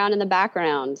running around in the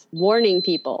background, warning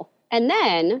people. And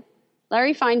then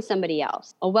Larry finds somebody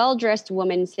else, a well-dressed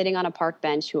woman sitting on a park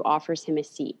bench who offers him a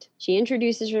seat. She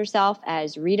introduces herself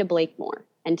as Rita Blakemore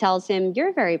and tells him,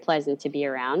 "You're very pleasant to be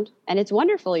around, and it's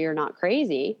wonderful you're not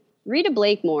crazy." Rita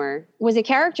Blakemore was a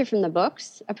character from the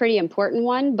books, a pretty important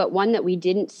one, but one that we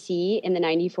didn't see in the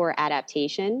 94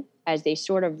 adaptation, as they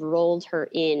sort of rolled her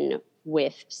in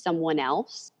with someone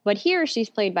else. But here she's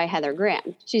played by Heather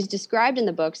Graham. She's described in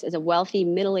the books as a wealthy,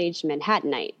 middle-aged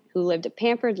Manhattanite who lived a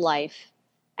pampered life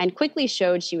and quickly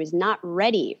showed she was not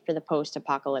ready for the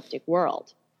post-apocalyptic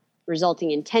world, resulting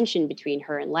in tension between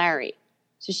her and Larry.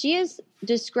 So she is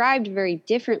described very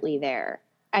differently there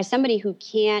as somebody who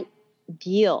can't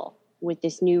deal with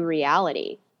this new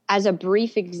reality. As a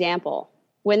brief example,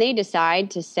 when they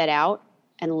decide to set out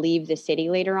and leave the city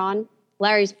later on,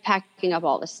 Larry's packing up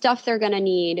all the stuff they're going to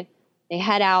need. They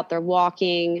head out, they're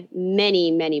walking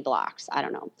many, many blocks,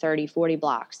 30, 40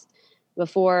 blocks,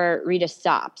 before Rita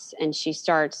stops and she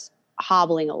starts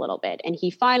hobbling a little bit. And he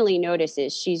finally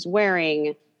notices she's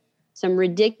wearing some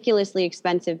ridiculously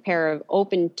expensive pair of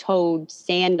open-toed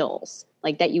sandals,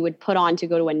 like that you would put on to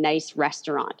go to a nice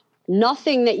restaurant.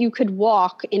 Nothing that you could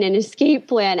walk in an escape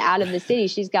plan out of the city.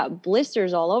 She's got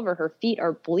blisters all over. Her feet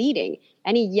are bleeding.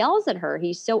 And he yells at her.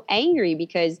 He's so angry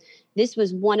because this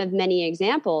was one of many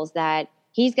examples that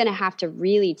he's going to have to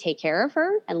really take care of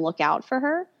her and look out for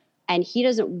her. And he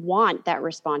doesn't want that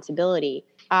responsibility.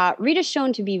 Rita's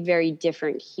shown to be very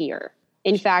different here.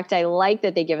 In fact, I like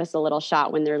that they give us a little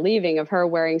shot when they're leaving of her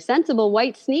wearing sensible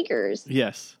white sneakers.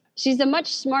 Yes. She's a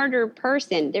much smarter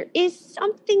person. There is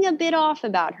something a bit off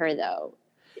about her, though.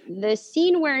 The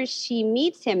scene where she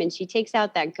meets him and she takes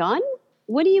out that gun,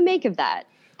 what do you make of that?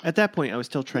 At that point, I was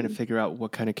still trying to figure out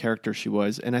what kind of character she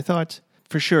was, and I thought,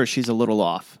 for sure, she's a little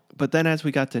off. But then as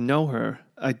we got to know her,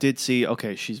 I did see,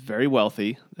 okay, she's very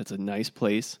wealthy. That's a nice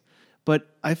place. But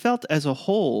I felt as a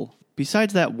whole,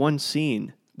 besides that one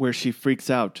scene where she freaks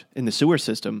out in the sewer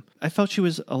system, I felt she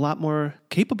was a lot more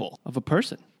capable of a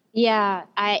person. Yeah,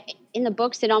 in the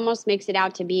books, it almost makes it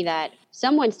out to be that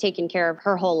someone's taken care of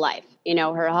her whole life. You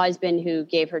know, her husband who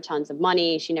gave her tons of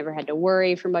money. She never had to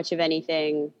worry for much of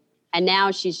anything. And now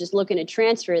she's just looking to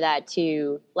transfer that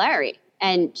to Larry.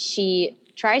 And she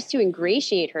tries to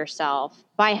ingratiate herself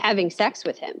by having sex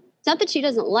with him. It's not that she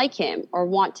doesn't like him or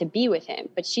want to be with him,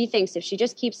 but she thinks if she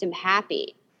just keeps him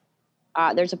happy,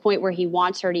 there's a point where he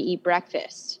wants her to eat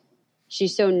breakfast.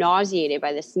 She's so nauseated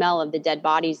by the smell of the dead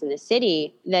bodies in the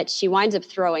city that she winds up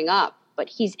throwing up. But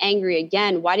he's angry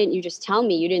again. Why didn't you just tell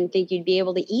me? You didn't think you'd be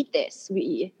able to eat this.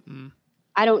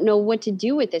 I don't know what to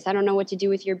do with this. I don't know what to do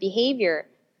with your behavior.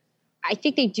 I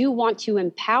think they do want to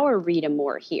empower Rita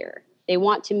more here. They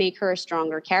want to make her a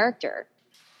stronger character.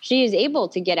 She is able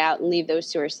to get out and leave those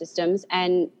sewer systems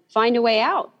and find a way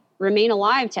out, remain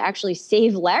alive to actually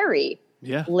save Larry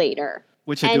later.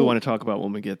 Which I do want to talk about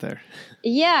when we get there.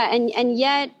 Yeah, and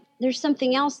yet there's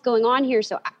something else going on here.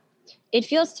 So it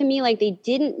feels to me like they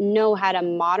didn't know how to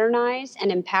modernize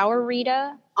and empower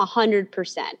Rita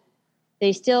 100%.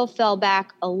 They still fell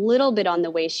back a little bit on the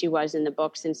way she was in the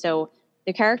books. And so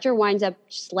the character winds up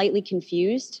slightly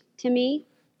confused to me.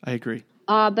 I agree.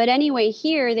 But anyway,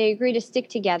 here they agree to stick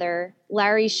together.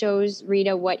 Larry shows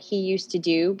Rita what he used to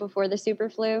do before the super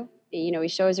flu. You know, he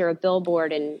shows her a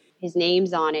billboard and his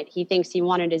name's on it. He thinks he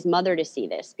wanted his mother to see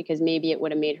this because maybe it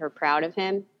would have made her proud of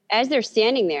him. As they're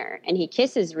standing there and he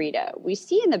kisses Rita, we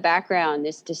see in the background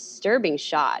this disturbing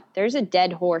shot. There's a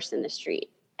dead horse in the street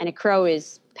and a crow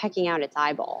is pecking out its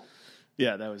eyeball.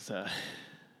 Yeah, that was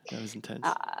intense.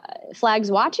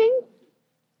 Flags watching?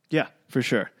 Yeah, for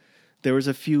sure. There was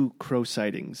a few crow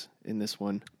sightings in this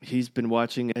one. He's been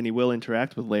watching and he will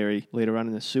interact with Larry later on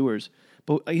in the sewers.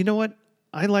 But you know what?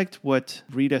 I liked what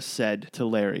Rita said to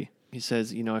Larry. He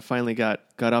says, you know, I finally got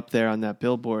up there on that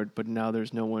billboard, but now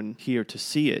there's no one here to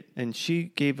see it. And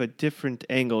she gave a different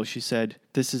angle. She said,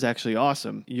 this is actually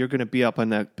awesome. You're going to be up on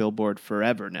that billboard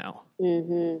forever now.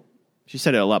 Mm-hmm. She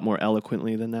said it a lot more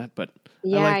eloquently than that, but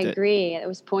I agree. It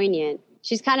was poignant.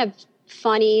 She's kind of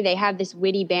funny. They have this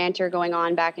witty banter going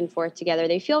on back and forth together.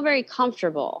 They feel very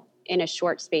comfortable in a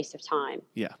short space of time.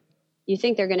 Yeah. You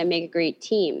think they're going to make a great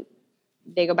team.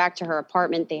 They go back to her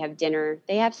apartment. They have dinner.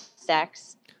 They have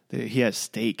sex. He has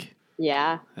steak.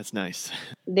 Yeah. That's nice.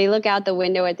 They look out the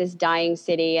window at this dying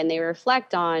city and they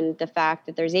reflect on the fact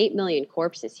that there's 8 million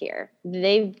corpses here.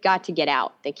 They've got to get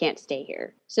out. They can't stay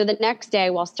here. So the next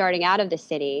day, while starting out of the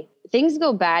city, things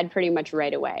go bad pretty much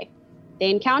right away.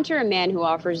 They encounter a man who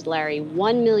offers Larry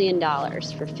 $1 million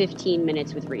for 15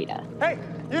 minutes with Rita. Hey,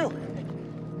 you!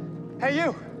 Hey,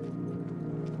 you!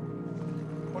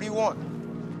 What do you want?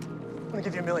 I'm gonna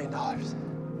give you $1 million.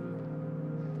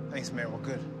 Thanks, man. We're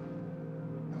good.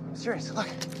 I'm serious. Look,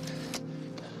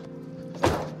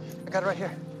 got it right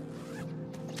here.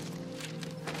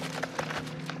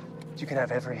 You can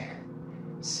have every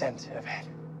cent of it.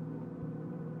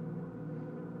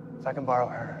 If I can borrow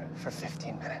her for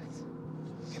 15 minutes.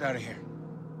 Get out of here.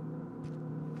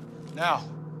 Now.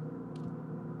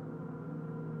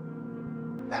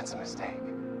 That's a mistake.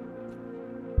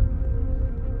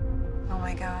 Oh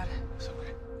my God. It's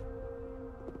okay.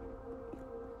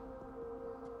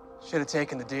 Should have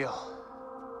taken the deal.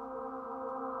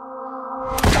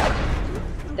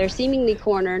 They're seemingly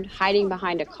cornered, hiding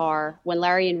behind a car, when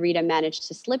Larry and Rita manage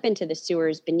to slip into the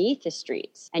sewers beneath the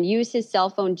streets and use his cell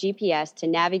phone GPS to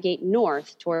navigate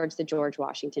north towards the George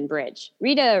Washington Bridge.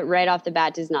 Rita, right off the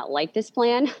bat, does not like this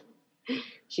plan.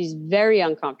 She's very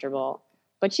uncomfortable,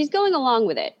 but she's going along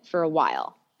with it for a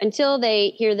while until they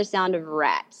hear the sound of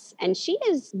rats, and she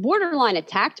is borderline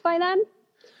attacked by them.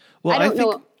 Well, I don't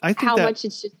know how that, much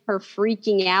it's just her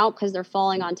freaking out because they're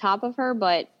falling on top of her,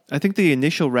 but I think the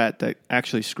initial rat that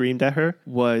actually screamed at her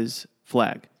was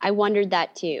Flag. I wondered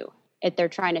that too, if they're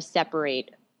trying to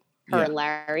separate her and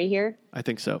Larry here. I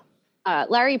think so.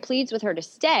 Larry pleads with her to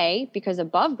stay because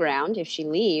above ground, if she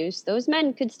leaves, those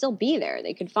men could still be there.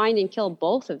 They could find and kill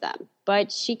both of them.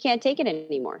 But she can't take it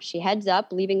anymore. She heads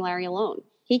up, leaving Larry alone.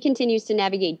 He continues to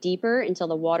navigate deeper until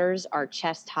the waters are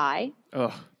chest high.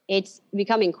 Ugh. It's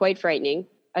becoming quite frightening.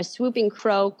 A swooping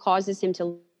crow causes him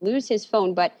to lose his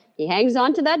phone, but he hangs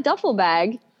on to that duffel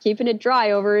bag, keeping it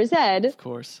dry over his head. Of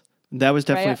course. That was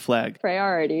definitely Flag.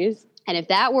 Priorities. And if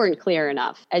that weren't clear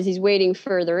enough, as he's wading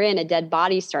further in, a dead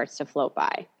body starts to float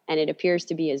by, and it appears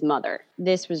to be his mother.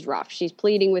 This was rough. She's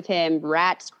pleading with him,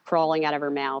 rats crawling out of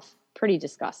her mouth. Pretty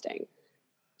disgusting.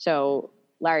 So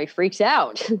Larry freaks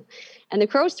out, and the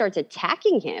crow starts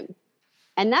attacking him.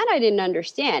 And that I didn't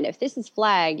understand. If this is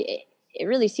Flag, it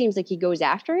really seems like he goes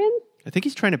after him. I think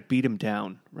he's trying to beat him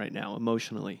down right now,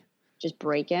 emotionally. Just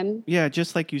break him. Yeah,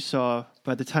 just like you saw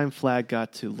by the time Flag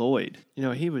got to Lloyd. You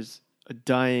know, he was a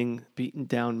dying, beaten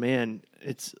down man.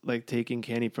 It's like taking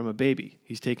candy from a baby.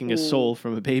 He's taking a soul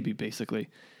from a baby, basically.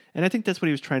 And I think that's what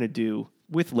he was trying to do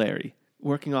with Larry,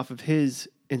 working off of his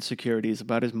insecurities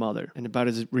about his mother and about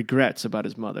his regrets about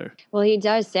his mother. Well, he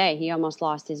does say he almost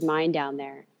lost his mind down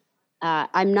there.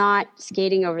 I'm not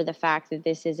skating over the fact that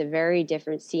this is a very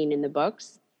different scene in the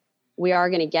books. We are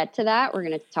going to get to that. We're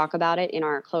going to talk about it in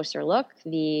our closer look,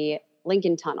 the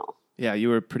Lincoln Tunnel. Yeah, you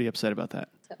were pretty upset about that.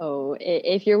 So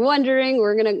if you're wondering,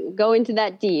 we're going to go into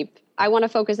that deep. I want to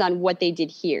focus on what they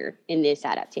did here in this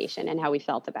adaptation and how we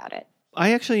felt about it.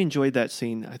 I actually enjoyed that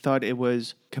scene. I thought it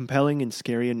was compelling and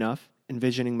scary enough.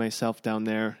 Envisioning myself down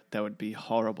there, that would be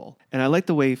horrible. And I like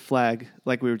the way Flag,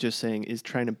 like we were just saying, is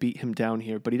trying to beat him down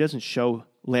here, but he doesn't show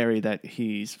Larry that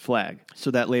he's Flag,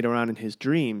 so that later on in his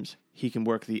dreams, he can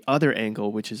work the other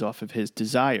angle, which is off of his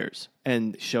desires,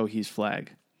 and show he's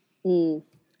Flag.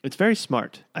 It's very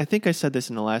smart. I think I said this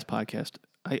in the last podcast.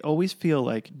 I always feel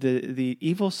like the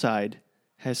evil side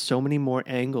has so many more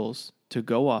angles to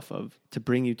go off of to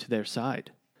bring you to their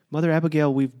side. Mother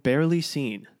Abigail, we've barely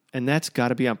seen. And that's got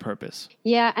to be on purpose.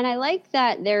 Yeah, and I like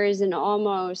that there is an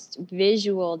almost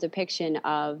visual depiction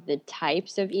of the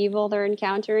types of evil they're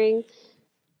encountering.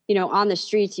 You know, on the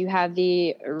streets, you have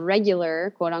the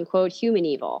regular, quote unquote, human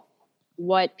evil.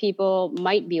 What people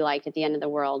might be like at the end of the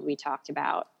world, we talked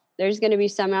about. There's going to be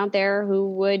some out there who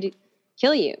would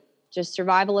kill you. Just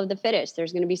survival of the fittest.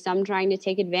 There's going to be some trying to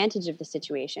take advantage of the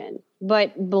situation.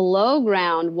 But below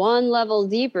ground, one level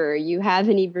deeper, you have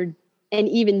an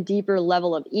even deeper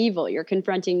level of evil. You're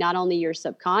confronting not only your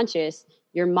subconscious,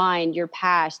 your mind, your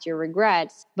past, your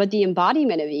regrets, but the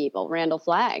embodiment of evil, Randall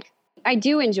Flagg. I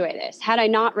do enjoy this. Had I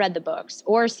not read the books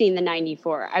or seen the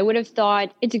 94, I would have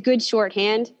thought it's a good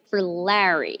shorthand for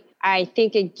Larry. I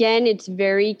think, again, it's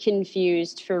very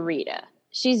confused for Rita.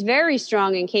 She's very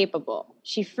strong and capable.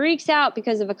 She freaks out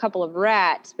because of a couple of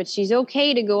rats, but she's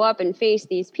okay to go up and face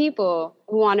these people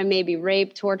who want to maybe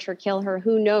rape, torture, kill her.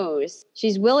 Who knows?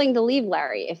 She's willing to leave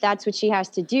Larry if that's what she has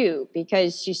to do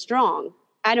because she's strong.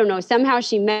 I don't know. Somehow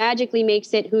she magically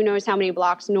makes it, who knows how many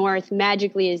blocks north,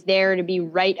 magically is there to be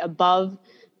right above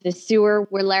the sewer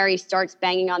where Larry starts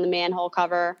banging on the manhole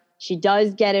cover. She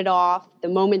does get it off. The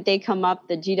moment they come up,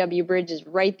 the GW Bridge is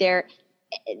right there.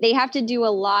 They have to do a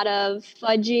lot of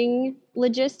fudging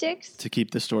logistics. To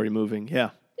keep the story moving,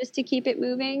 yeah. Just to keep it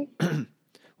moving.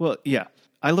 Well, yeah.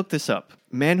 I looked this up.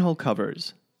 Manhole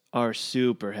covers are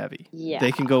super heavy. Yeah.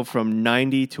 They can go from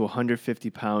 90 to 150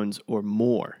 pounds or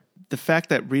more. The fact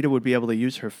that Rita would be able to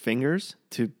use her fingers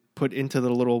to put into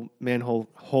the little manhole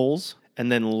holes and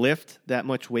then lift that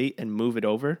much weight and move it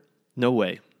over, no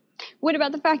way. What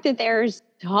about the fact that there's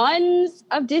tons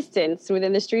of distance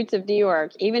within the streets of New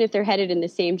York? Even if they're headed in the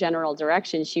same general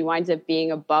direction, she winds up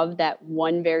being above that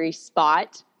one very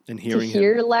spot And hearing to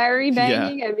hear him. Larry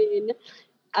banging. Yeah. I mean,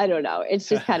 I don't know. It's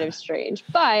just kind of strange.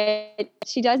 But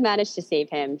she does manage to save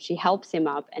him. She helps him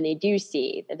up, and they do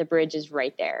see that the bridge is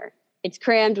right there. It's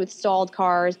crammed with stalled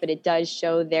cars, but it does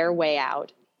show their way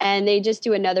out. And they just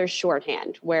do another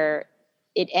shorthand where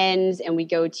it ends and we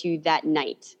go to that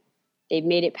night. They've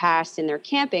made it past and they're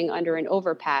camping under an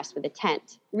overpass with a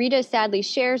tent. Rita sadly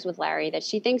shares with Larry that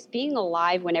she thinks being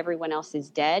alive when everyone else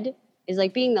is dead is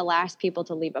like being the last people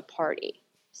to leave a party.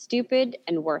 Stupid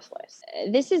and worthless.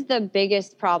 This is the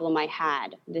biggest problem I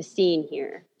had, the scene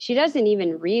here. She doesn't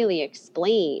even really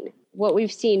explain. What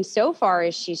we've seen so far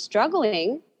is she's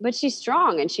struggling, but she's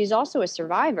strong and she's also a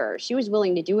survivor. She was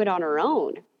willing to do it on her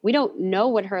own. We don't know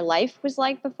what her life was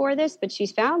like before this, but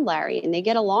she's found Larry and they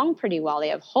get along pretty well. They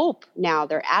have hope now.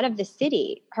 They're out of the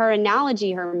city. Her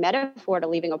analogy, her metaphor to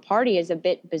leaving a party is a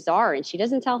bit bizarre, and she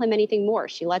doesn't tell him anything more.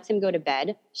 She lets him go to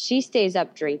bed. She stays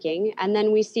up drinking, and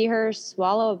then we see her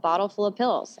swallow a bottle full of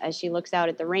pills as she looks out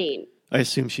at the rain. I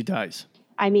assume she dies.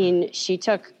 I mean, she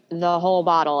took the whole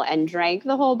bottle and drank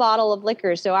the whole bottle of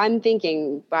liquor. So I'm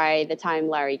thinking by the time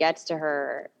Larry gets to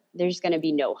her, there's going to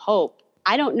be no hope.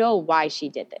 I don't know why she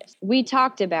did this. We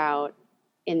talked about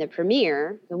in the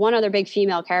premiere, the one other big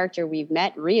female character we've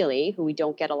met, really, who we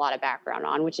don't get a lot of background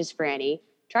on, which is Franny,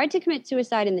 tried to commit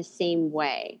suicide in the same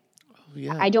way. Oh,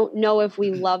 yeah. I don't know if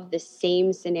we love the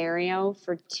same scenario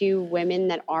for two women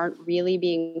that aren't really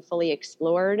being fully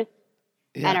explored.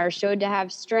 Yeah. And are showed to have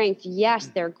strength. Yes,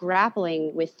 they're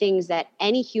grappling with things that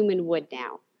any human would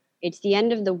now. It's the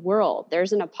end of the world.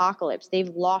 There's an apocalypse. They've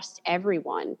lost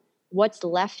everyone. What's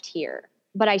left here?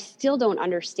 But I still don't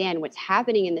understand what's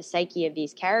happening in the psyche of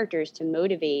these characters to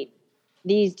motivate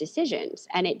these decisions.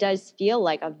 And it does feel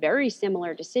like a very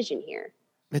similar decision here.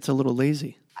 It's a little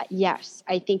lazy. Yes,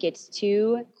 I think it's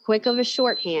too quick of a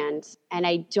shorthand. And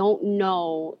I don't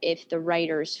know if the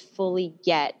writers fully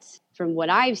get, from what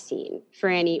I've seen,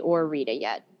 Franny or Rita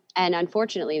yet. And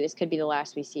unfortunately, this could be the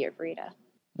last we see of Rita.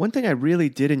 One thing I really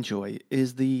did enjoy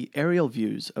is the aerial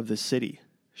views of the city,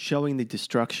 showing the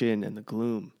destruction and the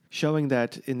gloom, showing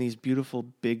that in these beautiful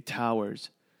big towers,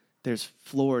 there's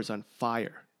floors on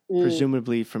fire,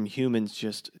 presumably from humans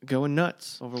just going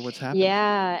nuts over what's happening.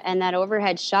 Yeah, and that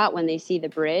overhead shot when they see the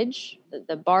bridge,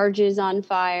 the barges on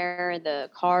fire, the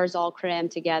cars all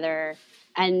crammed together.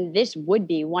 And this would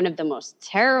be one of the most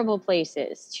terrible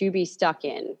places to be stuck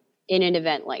in an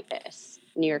event like this,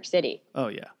 New York City. Oh,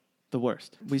 yeah. The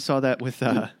worst. We saw that with,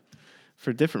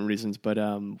 for different reasons, but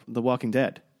The Walking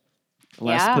Dead. The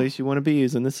last place you want to be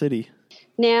is in the city.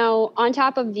 Now, on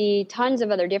top of the tons of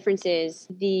other differences,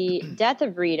 the death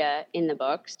of Rita in the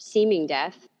books, seeming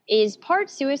death, is part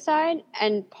suicide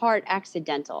and part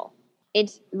accidental.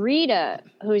 It's Rita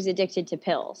who's addicted to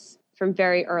pills from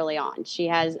very early on. She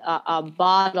has a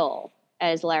bottle,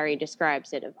 as Larry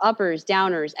describes it, of uppers,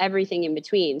 downers, everything in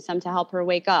between, some to help her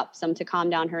wake up, some to calm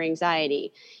down her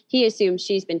anxiety. He assumes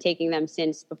she's been taking them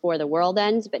since before the world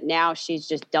ends, but now she's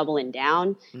just doubling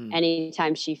down.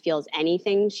 Anytime she feels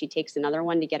anything, she takes another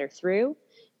one to get her through.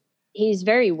 He's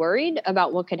very worried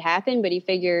about what could happen, but he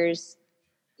figures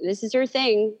this is her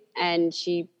thing, and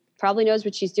she probably knows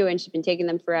what she's doing. She's been taking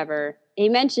them forever. He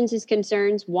mentions his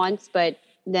concerns once, but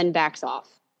then backs off.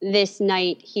 This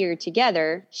night here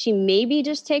together, she maybe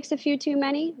just takes a few too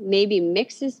many, maybe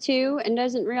mixes two and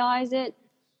doesn't realize it.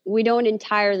 We don't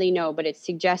entirely know, but it's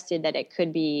suggested that it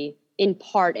could be in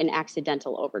part an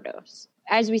accidental overdose.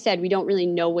 As we said, we don't really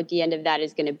know what the end of that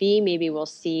is going to be. Maybe we'll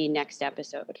see next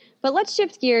episode. But let's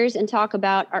shift gears and talk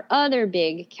about our other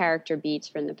big character beats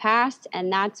from the past,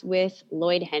 and that's with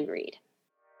Lloyd Henreid.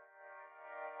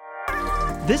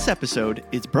 This episode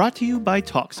is brought to you by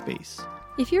Talkspace.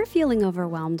 If you're feeling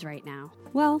overwhelmed right now,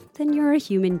 well, then you're a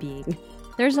human being.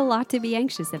 There's a lot to be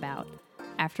anxious about.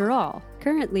 After all,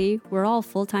 currently, we're all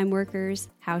full-time workers,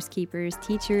 housekeepers,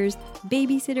 teachers,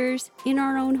 babysitters in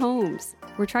our own homes.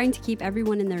 We're trying to keep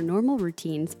everyone in their normal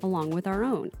routines along with our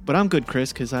own. But I'm good,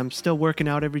 Chris, because I'm still working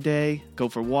out every day, go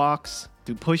for walks,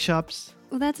 do push-ups.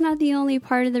 Well, that's not the only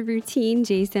part of the routine,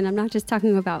 Jason. I'm not just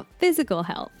talking about physical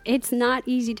health. It's not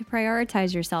easy to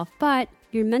prioritize yourself, but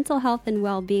your mental health and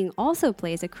well-being also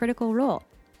plays a critical role,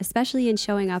 especially in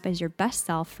showing up as your best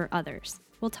self for others.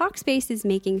 Well, Talkspace is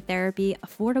making therapy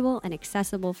affordable and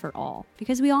accessible for all,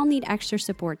 because we all need extra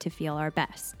support to feel our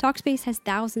best. Talkspace has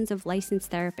thousands of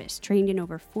licensed therapists trained in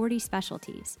over 40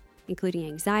 specialties, including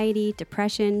anxiety,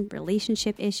 depression,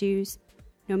 relationship issues.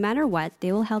 No matter what,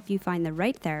 they will help you find the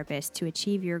right therapist to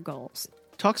achieve your goals.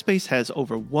 Talkspace has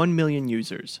over 1 million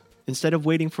users, Instead of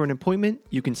waiting for an appointment,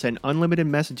 you can send unlimited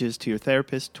messages to your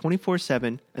therapist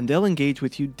 24/7, and they'll engage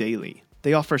with you daily.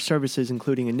 They offer services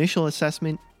including initial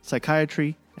assessment,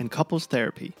 psychiatry, and couples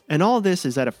therapy. And all this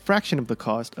is at a fraction of the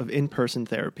cost of in-person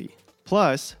therapy.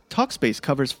 Plus, Talkspace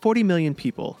covers 40 million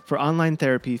people for online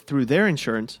therapy through their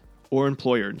insurance or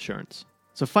employer insurance.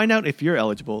 So find out if you're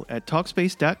eligible at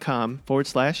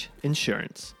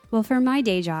Talkspace.com/insurance. Well, for my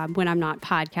day job, when I'm not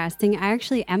podcasting, I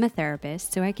actually am a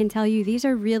therapist, so I can tell you these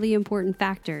are really important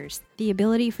factors. The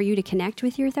ability for you to connect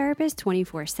with your therapist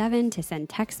 24/7, to send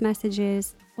text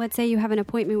messages. Let's say you have an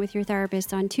appointment with your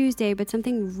therapist on Tuesday, but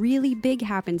something really big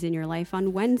happens in your life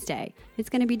on Wednesday. It's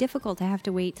going to be difficult to have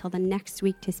to wait till the next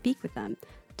week to speak with them.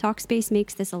 Talkspace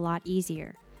makes this a lot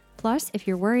easier. Plus, if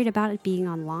you're worried about it being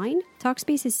online,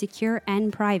 Talkspace is secure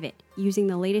and private, using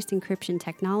the latest encryption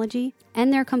technology,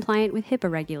 and they're compliant with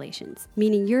HIPAA regulations,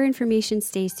 meaning your information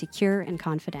stays secure and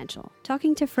confidential.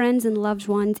 Talking to friends and loved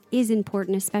ones is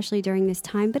important, especially during this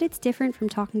time, but it's different from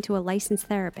talking to a licensed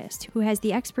therapist who has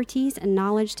the expertise and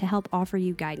knowledge to help offer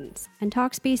you guidance. And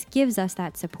Talkspace gives us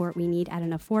that support we need at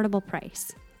an affordable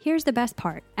price. Here's the best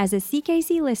part. As a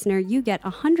CKC listener, you get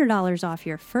 $100 off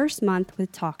your first month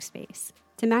with Talkspace.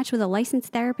 To match with a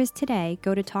licensed therapist today,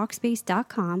 go to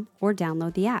Talkspace.com or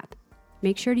download the app.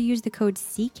 Make sure to use the code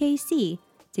CKC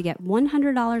to get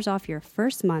 $100 off your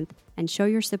first month and show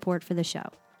your support for the show.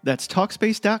 That's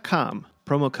Talkspace.com,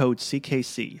 promo code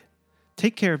CKC.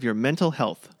 Take care of your mental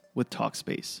health with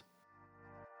Talkspace.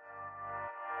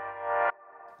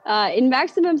 In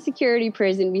maximum security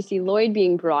prison, we see Lloyd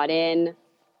being brought in,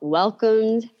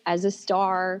 welcomed as a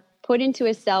star, put into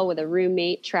a cell with a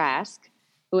roommate, Trask,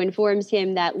 who informs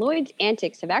him that Lloyd's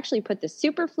antics have actually put the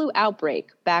superflu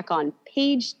outbreak back on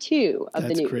page 2 of the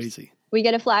news. That's crazy. We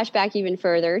get a flashback even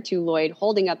further to Lloyd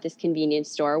holding up this convenience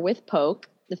store with Poke.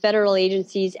 The federal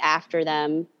agencies after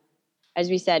them. As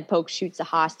we said, Poke shoots a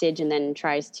hostage and then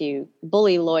tries to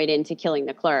bully Lloyd into killing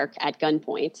the clerk at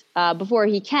gunpoint. Before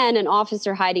he can, an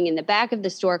officer hiding in the back of the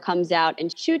store comes out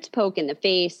and shoots Poke in the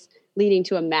face, leading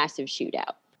to a massive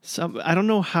shootout. I don't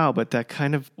know how, but that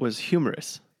kind of was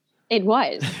humorous. It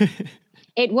was.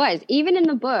 It was, even in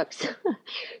the books.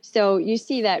 So you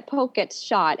see that Poke gets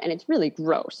shot, and it's really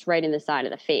gross right in the side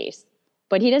of the face.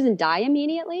 But he doesn't die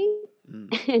immediately.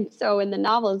 And so in the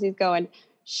novels, he's going,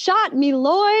 "Shot me,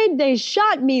 Lloyd. They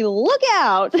shot me. Look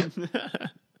out."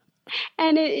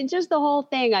 And it just the whole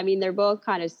thing. I mean, they're both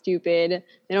kind of stupid.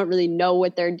 They don't really know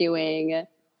what they're doing.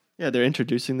 Yeah, they're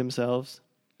introducing themselves.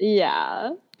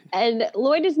 Yeah. And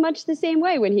Lloyd is much the same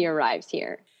way when he arrives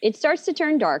here. It starts to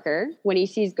turn darker when he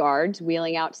sees guards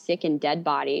wheeling out sick and dead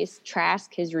bodies.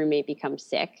 Trask, his roommate, becomes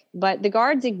sick. But the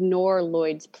guards ignore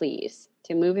Lloyd's pleas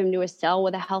to move him to a cell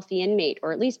with a healthy inmate,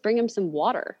 or at least bring him some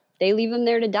water. They leave him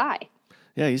there to die.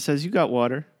 Yeah, he says, "You got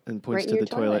water," and points Right to in the your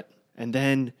toilet. toilet. And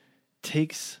then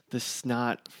takes the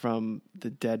snot from the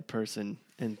dead person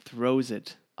and throws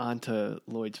it onto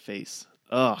Lloyd's face.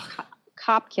 Ugh.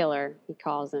 Cop killer, he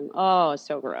calls him. Oh,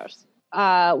 so gross.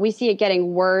 We see it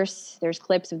getting worse. There's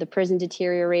clips of the prison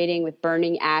deteriorating with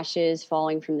burning ashes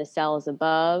falling from the cells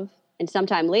above. And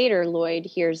sometime later, Lloyd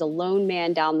hears a lone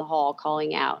man down the hall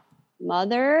calling out,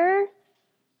 "Mother?"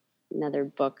 Another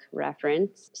book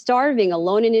reference. Starving,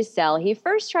 alone in his cell, he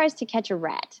first tries to catch a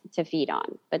rat to feed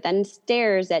on, but then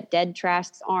stares at dead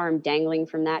Trask's arm dangling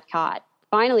from that cot.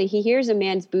 Finally, he hears a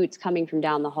man's boots coming from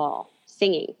down the hall,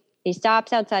 singing. He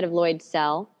stops outside of Lloyd's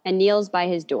cell and kneels by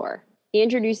his door. He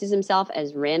introduces himself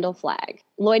as Randall Flagg.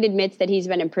 Lloyd admits that he's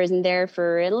been imprisoned there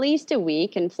for at least a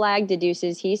week, and Flagg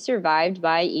deduces he survived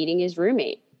by eating his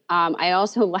roommate. I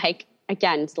also like,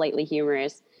 again, slightly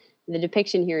humorous, the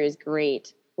depiction here is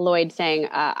great. Lloyd saying,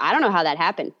 "I don't know how that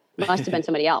happened. Must have been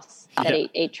somebody else that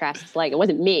ate Trask's leg. It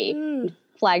wasn't me."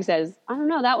 Flagg says, "I don't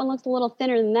know. That one looks a little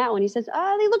thinner than that one." He says,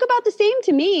 "They look about the same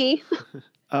to me."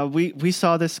 We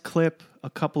saw this clip a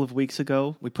couple of weeks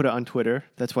ago. We put it on Twitter.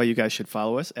 That's why you guys should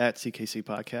follow us at CKC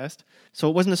Podcast. So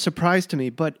it wasn't a surprise to me,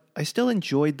 but I still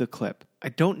enjoyed the clip. I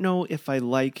don't know if I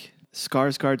like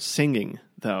Skarsgård singing,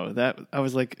 though. That I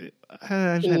was like, I've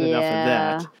had enough of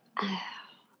that.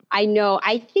 I know.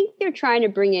 I think they're trying to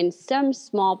bring in some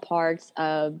small parts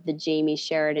of the Jamie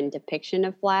Sheridan depiction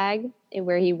of Flagg,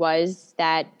 where he was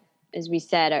that, as we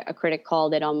said, a critic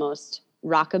called it almost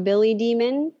rockabilly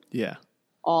demon. Yeah.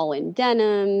 All in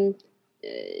denim,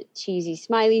 cheesy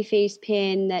smiley face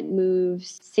pin that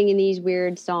moves, singing these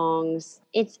weird songs.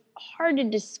 It's hard to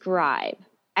describe.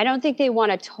 I don't think they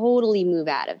want to totally move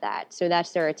out of that. So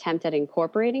that's their attempt at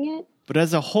incorporating it. But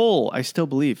as a whole, I still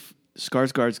believe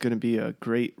Skarsgård's going to be a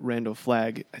great Randall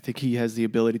Flagg. I think he has the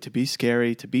ability to be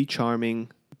scary, to be charming.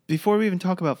 Before we even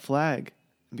talk about Flagg,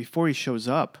 before he shows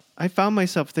up, I found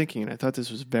myself thinking, and I thought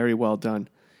this was very well done,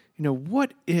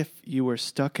 what if you were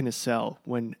stuck in a cell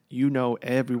when you know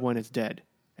everyone is dead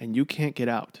and you can't get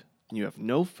out and you have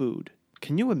no food?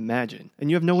 Can you imagine? And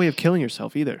you have no way of killing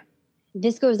yourself either.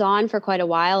 This goes on for quite a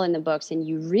while in the books, and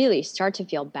you really start to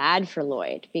feel bad for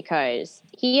Lloyd because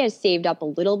he has saved up a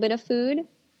little bit of food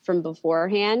from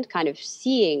beforehand, kind of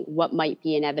seeing what might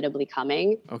be inevitably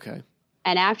coming. Okay.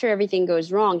 And after everything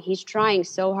goes wrong, he's trying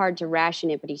so hard to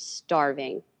ration it, but he's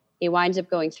starving. He winds up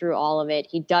going through all of it.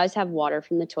 He does have water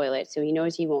from the toilet, so he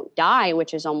knows he won't die,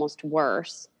 which is almost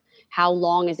worse. How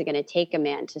long is it going to take a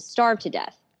man to starve to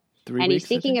death? 3 and weeks, he's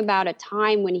thinking about a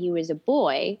time when he was a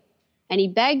boy, and he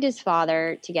begged his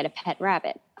father to get a pet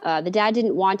rabbit. The dad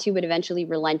didn't want to, but eventually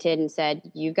relented and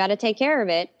said, "You've got to take care of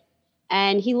it."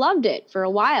 And he loved it for a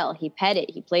while. He pet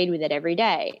it. He played with it every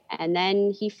day. And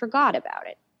then he forgot about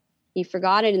it. He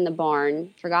forgot it in the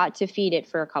barn, forgot to feed it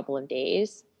for a couple of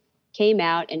days, came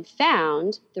out and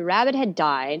found the rabbit had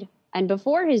died, and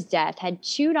before his death had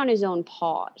chewed on his own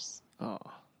paws. Oh.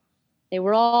 They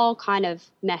were all kind of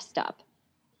messed up.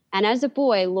 And as a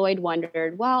boy, Lloyd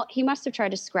wondered, well, he must have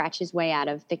tried to scratch his way out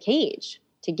of the cage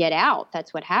to get out.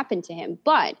 That's what happened to him.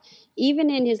 But even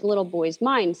in his little boy's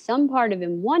mind, some part of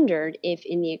him wondered if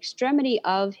in the extremity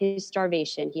of his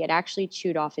starvation, he had actually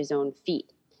chewed off his own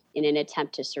feet in an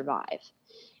attempt to survive.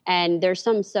 And there's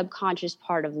some subconscious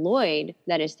part of Lloyd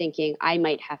that is thinking, I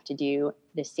might have to do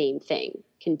the same thing,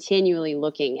 continually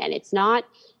looking. And it's not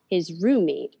his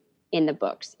roommate in the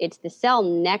books. It's the cell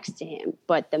next to him,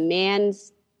 but the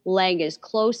man's leg is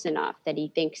close enough that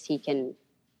he thinks he can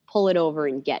pull it over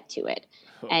and get to it.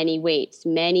 And he waits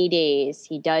many days.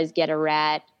 He does get a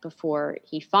rat before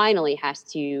he finally has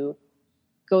to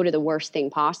go to the worst thing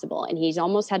possible. And he's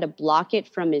almost had to block it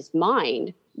from his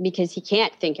mind because he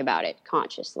can't think about it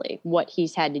consciously, what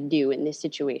he's had to do in this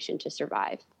situation to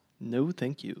survive. No,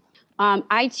 thank you.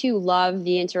 I, too, love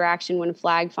the interaction when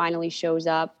Flag finally shows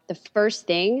up. The first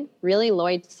thing, really,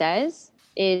 Lloyd says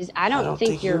is, I don't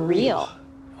think you're real.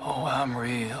 Oh, I'm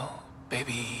real,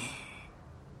 baby.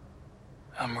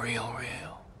 I'm real.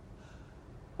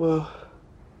 Well,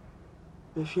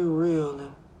 if you're real,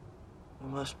 then you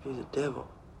must be the devil.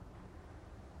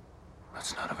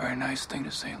 That's not a very nice thing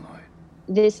to say, Lloyd.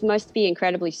 This must be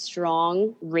incredibly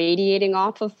strong, radiating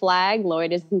off of Flag.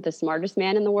 Lloyd isn't the smartest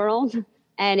man in the world.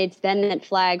 And it's then that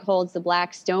Flag holds the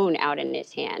black stone out in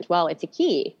his hand. Well, it's a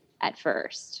key at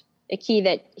first. A key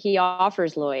that he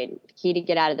offers Lloyd, the key to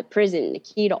get out of the prison, the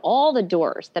key to all the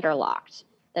doors that are locked,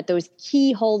 that those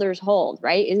key holders hold,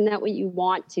 right? Isn't that what you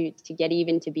want to get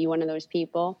even to be one of those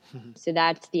people? So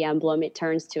that's the emblem. It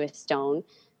turns to a stone.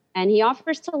 And he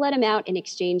offers to let him out in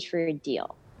exchange for a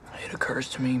deal. It occurs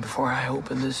to me before I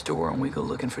open this door and we go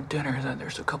looking for dinner that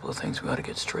there's a couple of things we ought to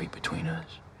get straight between us.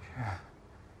 Sure.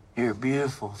 You're a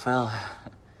beautiful fella.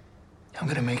 I'm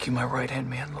gonna make you my right-hand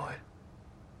man, Lloyd.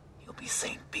 You'll be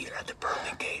St. Peter at the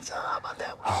pearly gates. How about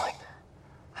that? Would you like that?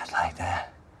 I'd like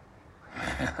that.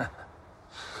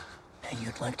 And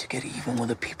you'd like to get even with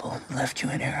the people who left you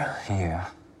in here? Yeah.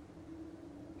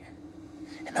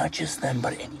 And not just them,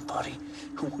 but anybody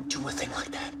who would do a thing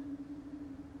like that.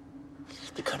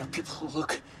 The kind of people who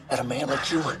look at a man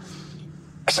like you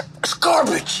as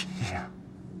garbage. Yeah.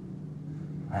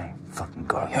 I ain't fucking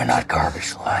garbage. You're not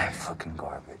garbage, Lloyd. I ain't fucking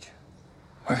garbage.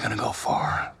 We're gonna go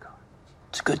far.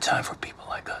 It's a good time for people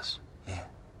like us. Yeah.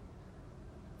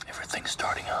 Everything's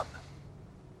starting up.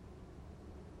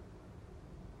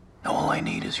 Now all I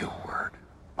need is your word.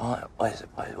 What is it?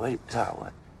 Wait, sorry,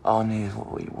 what? All I need is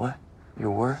what?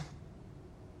 Your word?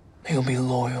 You'll be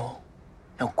loyal.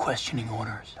 No questioning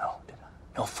orders. No.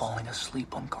 No falling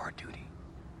asleep on guard duty.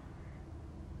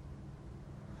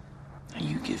 And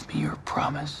you give me your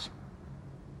promise,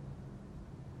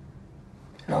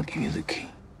 and I'll give you the key.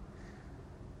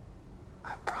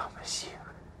 I promise you.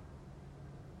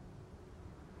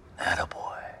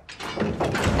 Attaboy.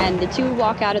 And the two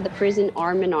walk out of the prison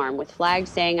arm in arm, with Flag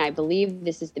saying, I believe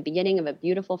this is the beginning of a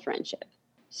beautiful friendship.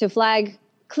 So Flag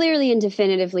clearly and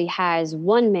definitively has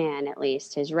one man, at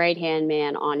least, his right-hand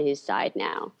man, on his side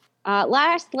now.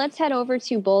 Last, let's head over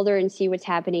to Boulder and see what's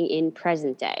happening in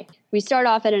present day. We start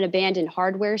off at an abandoned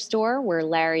hardware store where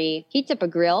Larry heats up a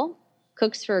grill,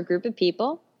 cooks for a group of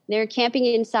people. They're camping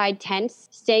inside tents,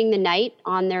 staying the night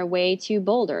on their way to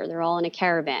Boulder. They're all in a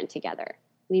caravan together.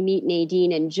 We meet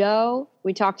Nadine and Joe.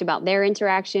 We talked about their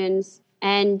interactions.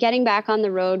 And getting back on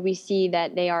the road, we see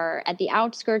that they are at the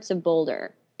outskirts of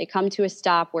Boulder. They come to a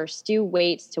stop where Stu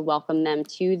waits to welcome them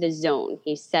to the zone.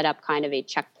 He's set up kind of a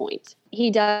checkpoint. He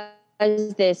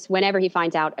does this whenever he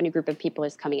finds out a new group of people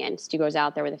is coming in. Stu goes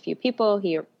out there with a few people.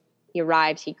 He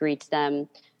arrives, he greets them.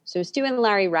 So Stu and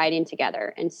Larry ride in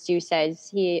together, and Stu says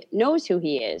he knows who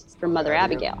he is from Mother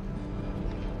Abigail.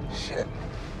 Shit.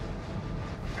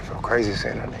 I feel crazy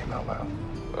saying her name out loud.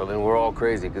 Well, then we're all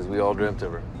crazy because we all dreamt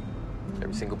of her.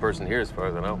 Every single person here, as far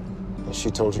as I know. And she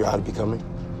told you how to be coming?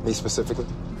 Me specifically?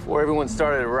 Before everyone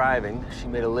started arriving, she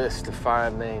made a list of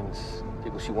 5 names,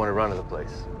 people she wanted running the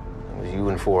place. It was you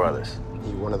and 4 others.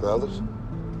 You one of the others?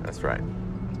 That's right.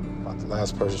 About the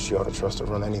last person she ought to trust to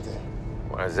run anything.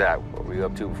 Why is that? What were you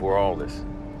up to before all this?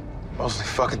 Mostly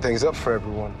fucking things up for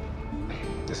everyone.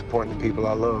 Disappointing the people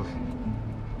I love.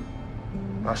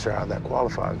 Not sure how that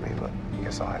qualifies me, but I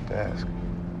guess I'll have to ask.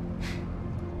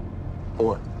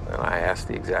 What? Well, I asked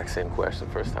the exact same question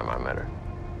the first time I met her.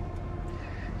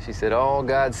 She said, all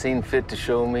God's seen fit to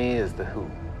show me is the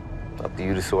who. Up to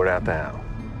you to sort out the how.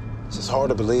 It's just hard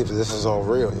to believe that this is all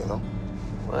real, you know?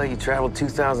 Well, you traveled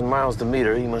 2,000 miles to meet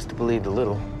her. You must have believed a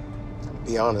little.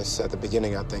 To be honest, at the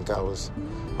beginning, I think I was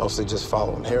mostly just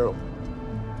following Harold.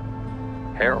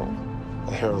 Harold?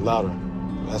 Harold Lauder.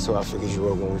 That's who I figured you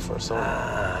were when we first saw him.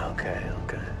 Ah, okay.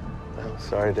 Well,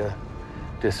 sorry to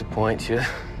disappoint you.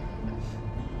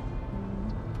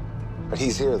 But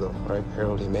he's here, though, right?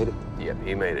 Harold, he made it? Yep,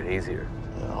 he made it. He's here.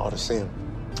 Yeah, I ought to see him.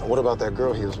 And what about that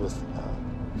girl he was with,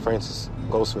 Frances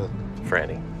Goldsmith?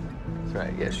 Franny. That's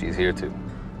right. Yeah, she's here, too.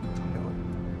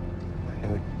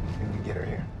 Can we get her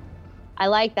here? I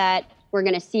like that we're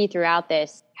going to see throughout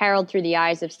this Harold through the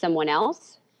eyes of someone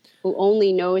else who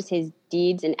only knows his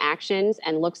deeds and actions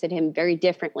and looks at him very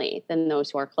differently than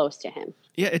those who are close to him.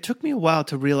 Yeah, it took me a while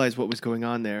to realize what was going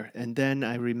on there. And then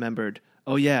I remembered,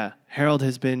 oh yeah, Harold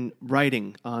has been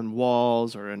writing on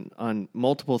walls or on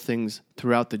multiple things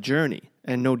throughout the journey.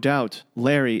 And no doubt,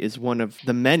 Larry is one of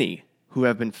the many who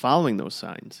have been following those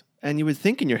signs. And you would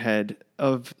think in your head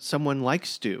of someone like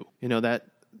Stu, that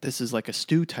this is like a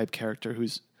Stu type character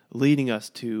who's leading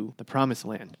us to the promised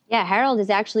land. Yeah, Harold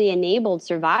has actually enabled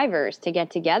survivors to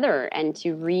get together and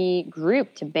to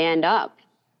regroup, to band up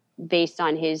based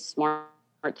on his smart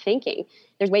thinking.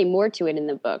 There's way more to it in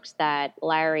the books that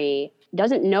Larry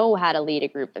doesn't know how to lead a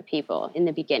group of people in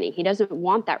the beginning. He doesn't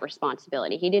want that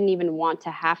responsibility. He didn't even want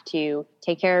to have to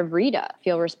take care of Rita,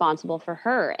 feel responsible for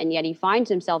her, and yet he finds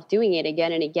himself doing it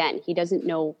again and again. He doesn't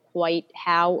know quite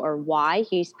how or why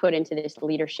he's put into this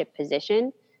leadership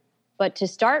position. But to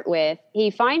start with, he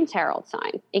finds Harold's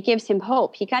sign. It gives him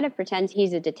hope. He kind of pretends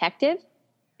he's a detective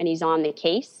and he's on the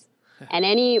case. And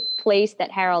any place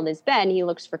that Harold has been, he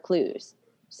looks for clues.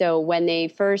 So when they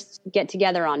first get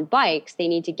together on bikes, they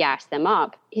need to gas them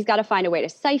up. He's got to find a way to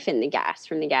siphon the gas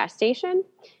from the gas station.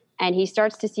 And he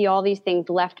starts to see all these things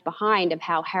left behind of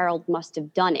how Harold must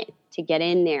have done it to get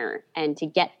in there and to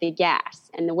get the gas.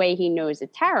 And the way he knows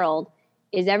it's Harold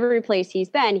is every place he's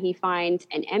been, he finds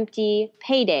an empty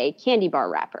Payday candy bar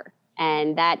wrapper.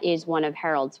 And that is one of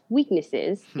Harold's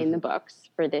weaknesses in the books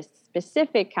for this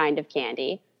specific kind of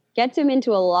candy. Gets him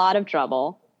into a lot of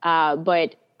trouble,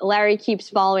 but Larry keeps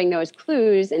following those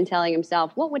clues and telling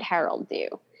himself, what would Harold do?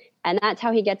 And that's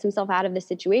how he gets himself out of the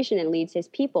situation and leads his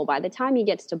people. By the time he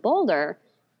gets to Boulder,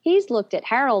 he's looked at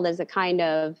Harold as a kind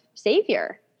of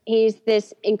savior. He's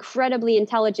this incredibly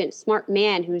intelligent, smart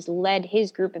man who's led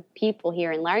his group of people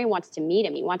here, and Larry wants to meet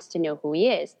him. He wants to know who he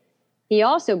is. He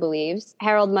also believes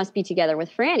Harold must be together with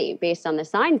Franny based on the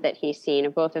signs that he's seen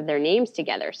of both of their names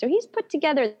together. So he's put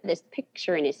together this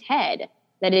picture in his head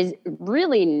that is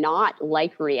really not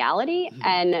like reality.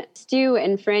 And Stu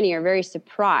and Franny are very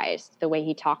surprised the way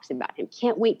he talks about him.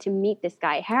 Can't wait to meet this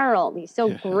guy, Harold. He's so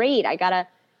great. I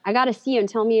gotta see him.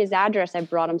 Tell me his address. I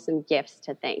brought him some gifts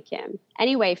to thank him.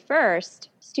 Anyway, first,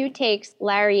 Stu takes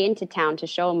Larry into town to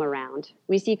show him around.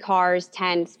 We see cars,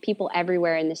 tents, people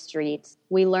everywhere in the streets.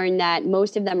 We learn that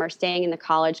most of them are staying in the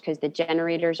college because the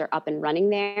generators are up and running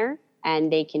there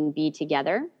and they can be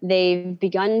together. They've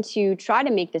begun to try to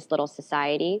make this little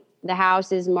society. The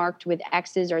house is marked with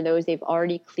X's or those they've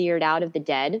already cleared out of the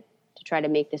dead to try to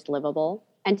make this livable.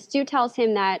 And Stu tells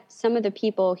him that some of the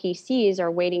people he sees are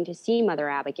waiting to see Mother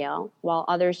Abigail, while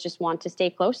others just want to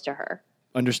stay close to her.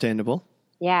 Understandable.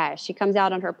 Yeah, she comes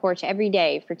out on her porch every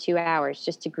day for 2 hours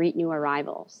just to greet new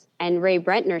arrivals. And Ray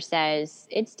Brentner says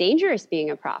it's dangerous being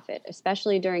a prophet,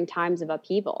 especially during times of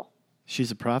upheaval.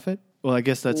 She's a prophet? Well, I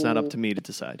guess that's not up to me to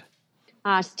decide.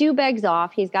 Stu begs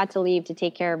off. He's got to leave to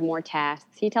take care of more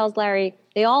tasks. He tells Larry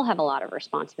they all have a lot of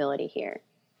responsibility here.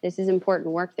 This is important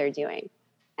work they're doing.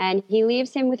 And he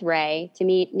leaves him with Ray to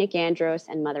meet Nick Andros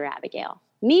and Mother Abigail.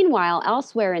 Meanwhile,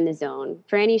 elsewhere in the zone,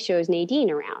 Franny shows Nadine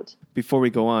around. Before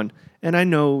we go on, and I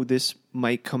know this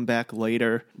might come back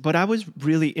later, but I was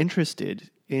really interested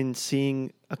in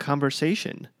seeing a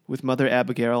conversation with Mother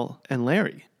Abigail and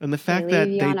Larry. And the fact They that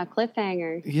leave you on a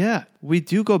cliffhanger. Yeah, we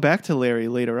do go back to Larry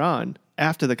later on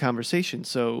after the conversation.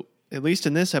 So at least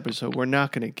in this episode, we're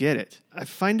not going to get it.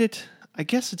 I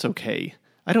guess it's okay.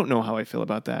 I don't know how I feel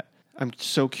about that. I'm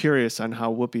so curious on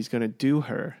how Whoopi's going to do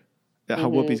her, how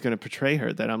Whoopi's going to portray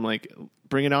her, that I'm like,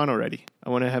 bring it on already. I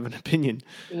want to have an opinion.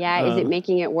 Yeah, is it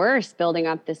making it worse building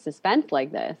up the suspense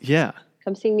like this? Yeah.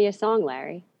 Come sing me a song,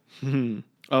 Larry.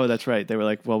 Oh, that's right. They were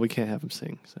like, well, we can't have him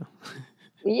sing. So.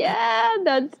 Yeah,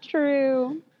 that's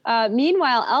true.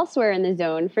 Meanwhile, elsewhere in the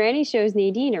zone, Franny shows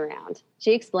Nadine around.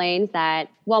 She explains that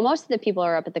while most of the people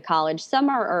are up at the college, some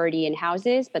are already in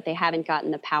houses, but they haven't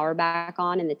gotten the power back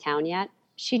on in the town yet.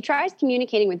 She tries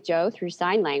communicating with Joe through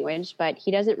sign language, but he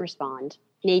doesn't respond.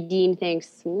 Nadine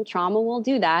thinks trauma will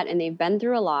do that, and they've been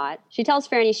through a lot. She tells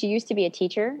Franny she used to be a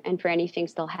teacher, and Franny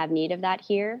thinks they'll have need of that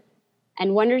here,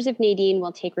 and wonders if Nadine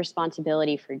will take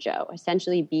responsibility for Joe,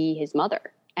 essentially be his mother.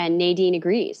 And Nadine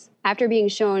agrees. After being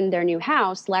shown their new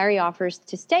house, Larry offers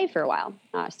to stay for a while,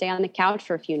 stay on the couch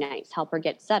for a few nights, help her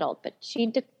get settled, but she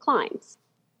declines.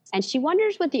 And she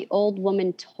wonders what the old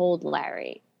woman told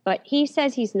Larry, but he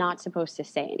says he's not supposed to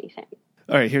say anything.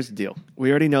 All right, here's the deal. We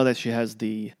already know that she has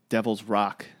the Devil's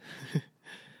Rock,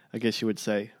 I guess you would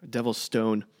say, Devil's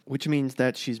Stone, which means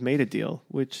that she's made a deal,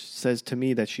 which says to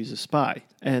me that she's a spy.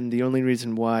 And the only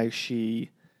reason why she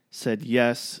said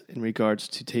yes in regards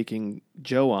to taking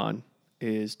Joe on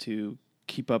is to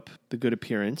keep up the good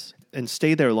appearance and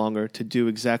stay there longer to do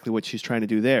exactly what she's trying to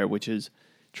do there, which is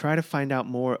try to find out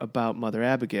more about Mother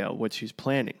Abigail, what she's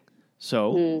planning.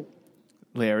 So,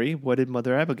 Larry, what did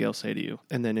Mother Abigail say to you?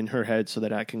 And then in her head, so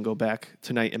that I can go back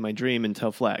tonight in my dream and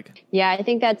tell Flag. Yeah, I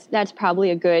think that's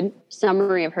probably a good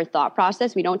summary of her thought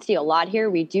process. We don't see a lot here.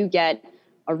 We do get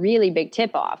a really big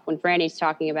tip-off when Franny's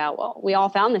talking about, well, we all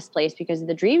found this place because of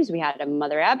the dreams we had of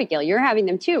Mother Abigail. You're having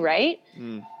them too, right?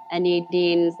 And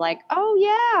Nadine's like, oh,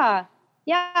 yeah,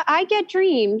 I get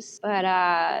dreams,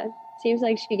 but seems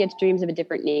like she gets dreams of a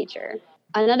different nature.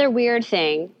 Another weird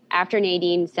thing, after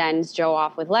Nadine sends Joe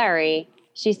off with Larry,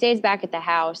 she stays back at the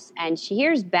house and she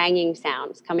hears banging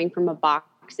sounds coming from a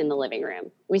box in the living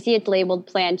room. We see it's labeled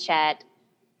planchette.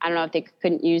 I don't know if they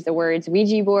couldn't use the words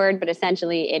Ouija board, but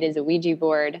essentially it is a Ouija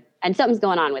board, and something's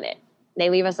going on with it. They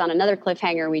leave us on another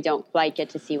cliffhanger. We don't quite get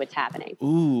to see what's happening.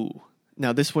 Ooh.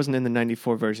 Now, this wasn't in the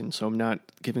 94 version, so I'm not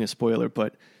giving a spoiler,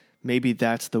 but maybe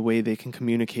that's the way they can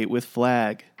communicate with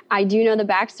Flag. I do know the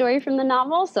backstory from the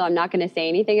novel, so I'm not going to say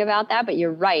anything about that, but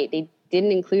you're right. They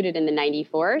didn't include it in the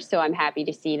 94, so I'm happy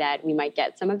to see that we might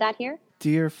get some of that here.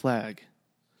 Dear Flag,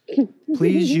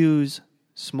 please use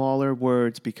smaller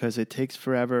words because it takes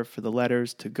forever for the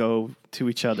letters to go to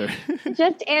each other.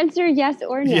 Just answer yes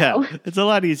or no. Yeah, it's a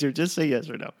lot easier. Just say yes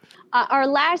or no. Our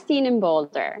last scene in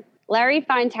Boulder, Larry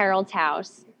finds Harold's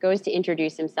house, goes to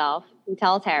introduce himself, and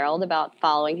tells Harold about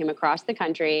following him across the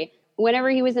country whenever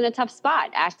he was in a tough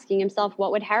spot, asking himself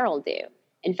what would Harold do.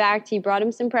 In fact, he brought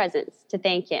him some presents to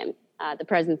thank him. The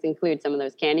presents include some of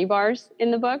those candy bars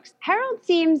in the books. Harold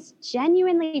seems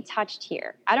genuinely touched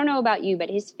here. I don't know about you, but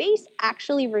his face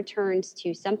actually returns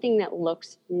to something that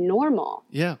looks normal.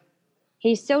 Yeah.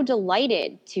 He's so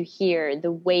delighted to hear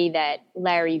the way that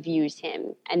Larry views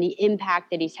him and the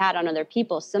impact that he's had on other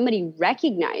people, somebody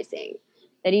recognizing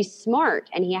that he's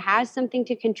smart and he has something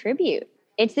to contribute.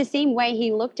 It's the same way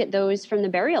he looked at those from the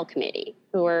burial committee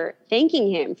who were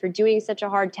thanking him for doing such a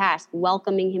hard task,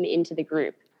 welcoming him into the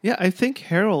group. Yeah, I think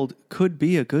Harold could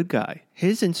be a good guy.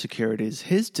 His insecurities,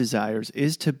 his desires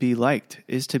is to be liked,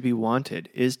 is to be wanted,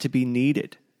 is to be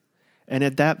needed. And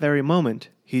at that very moment,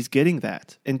 he's getting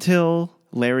that until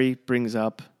Larry brings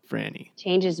up Franny.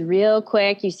 Changes real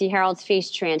quick. You see Harold's face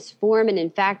transform, and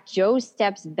in fact, Joe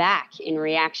steps back in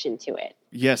reaction to it.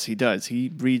 Yes, he does.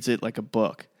 He reads it like a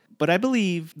book. But I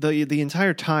believe the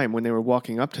entire time when they were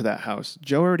walking up to that house,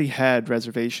 Joe already had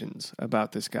reservations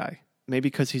about this guy. Maybe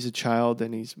because he's a child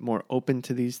and he's more open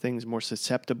to these things, more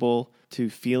susceptible to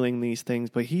feeling these things.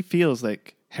 But he feels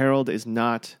like Harold is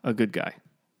not a good guy.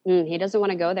 He doesn't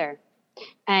want to go there.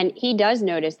 And he does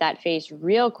notice that face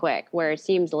real quick, where it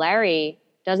seems Larry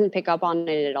doesn't pick up on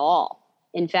it at all.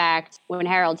 In fact, when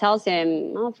Harold tells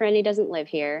him, oh, Franny doesn't live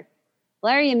here,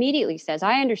 Larry immediately says,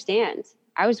 I understand.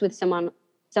 I was with someone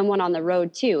on the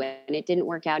road too, and it didn't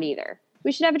work out either.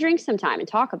 We should have a drink sometime and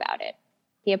talk about it.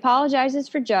 He apologizes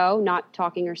for Joe not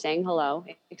talking or saying hello,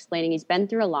 explaining he's been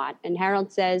through a lot, and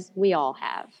Harold says we all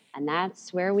have. And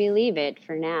that's where we leave it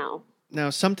for now. Now,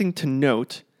 something to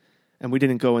note, and we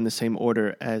didn't go in the same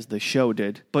order as the show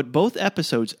did, but both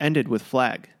episodes ended with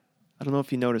Flag. I don't know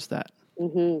if you noticed that.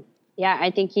 Yeah,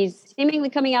 I think he's seemingly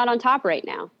coming out on top right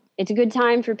now. It's a good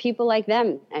time for people like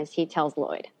them, as he tells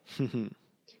Lloyd.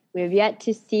 We have yet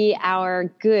to see our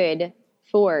good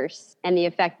force and the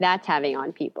effect that's having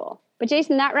on people. But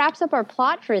Jason, that wraps up our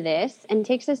plot for this and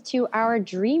takes us to our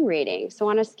dream rating. So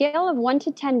on a scale of 1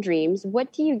 to 10 dreams,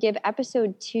 what do you give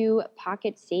episode 2,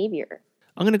 Pocket Savior?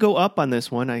 I'm going to go up on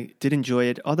this one. I did enjoy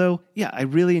it. Although, yeah, I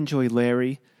really enjoy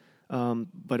Larry.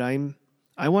 But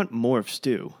I want more of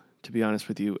Stu, to be honest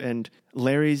with you. And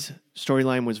Larry's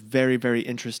storyline was very, very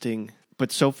interesting.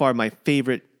 But so far, my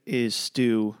favorite is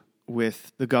Stu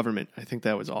with the government. I think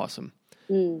that was awesome.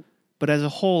 But as a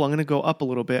whole, I'm going to go up a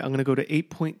little bit. I'm going to go to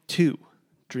 8.2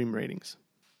 dream ratings.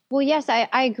 Well, yes,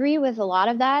 I agree with a lot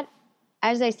of that.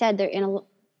 As I said,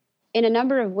 in a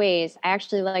number of ways, I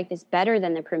actually like this better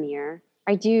than the premiere.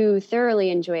 I do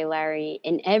thoroughly enjoy Larry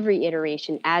in every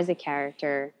iteration as a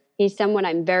character. He's someone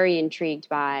I'm very intrigued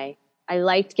by. I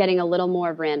liked getting a little more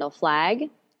of Randall Flagg.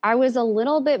 I was a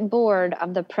little bit bored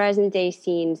of the present-day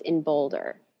scenes in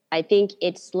Boulder. I think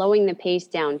it's slowing the pace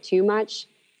down too much.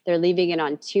 They're leaving it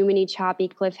on too many choppy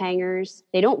cliffhangers.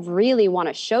 They don't really want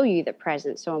to show you the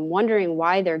present, so I'm wondering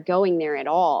why they're going there at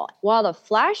all. While the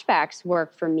flashbacks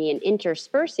work for me and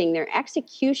interspersing, their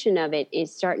execution of it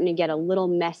is starting to get a little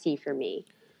messy for me.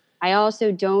 I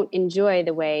also don't enjoy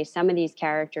the way some of these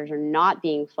characters are not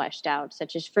being fleshed out,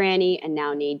 such as Franny and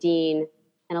now Nadine,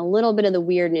 and a little bit of the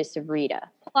weirdness of Rita.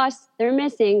 Plus, they're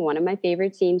missing one of my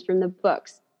favorite scenes from the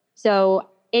books. So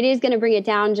it is going to bring it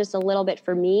down just a little bit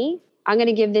for me. I'm going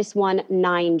to give this one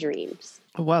 9 dreams.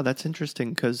 Oh, wow, that's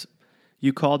interesting because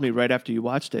you called me right after you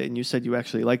watched it and you said you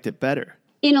actually liked it better.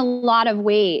 In a lot of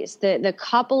ways. The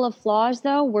couple of flaws,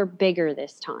 though, were bigger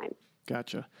this time.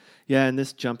 Gotcha. Yeah, and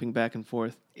this jumping back and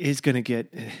forth is going to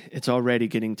it's already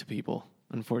getting to people,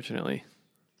 unfortunately.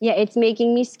 Yeah, it's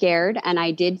making me scared. And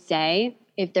I did say,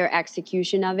 if their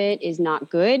execution of it is not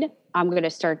good, I'm going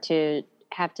to start to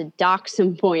have to dock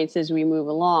some points as we move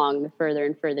along, the further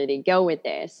and further they go with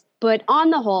this. But on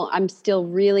the whole, I'm still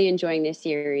really enjoying this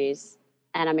series,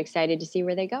 and I'm excited to see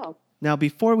where they go. Now,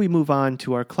 before we move on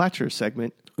to our Clatcher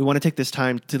segment, we want to take this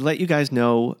time to let you guys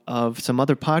know of some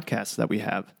other podcasts that we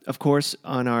have. Of course,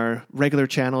 on our regular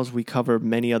channels, we cover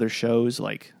many other shows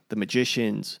like The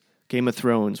Magicians, Game of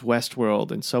Thrones,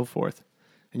 Westworld, and so forth.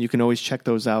 And you can always check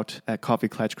those out at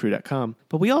coffeeclatchcrew.com.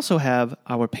 But we also have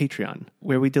our Patreon,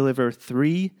 where we deliver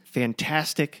 3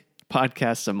 fantastic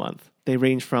podcasts a month. They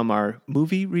range from our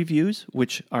movie reviews,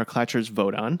 which our Clatchers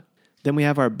vote on. Then we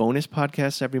have our bonus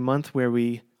podcasts every month, where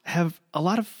we have a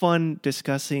lot of fun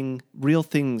discussing real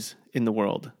things in the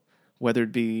world, whether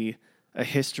it be a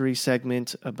history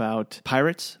segment about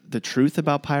pirates, the truth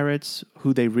about pirates,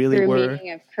 who they really were. The true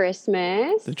meaning of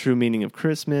Christmas. The true meaning of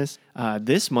Christmas.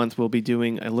 This month we'll be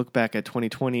doing a look back at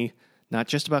 2020, not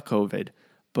just about COVID,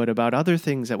 but about other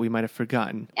things that we might have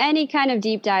forgotten. Any kind of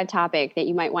deep dive topic that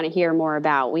you might want to hear more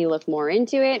about. We look more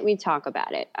into it. We talk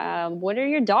about it. What are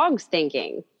your dogs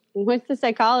thinking? What's the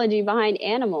psychology behind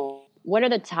animals? What are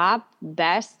the top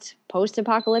best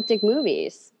post-apocalyptic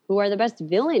movies? Who are the best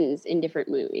villains in different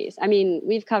movies? I mean,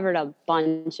 we've covered a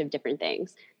bunch of different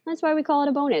things. That's why we call it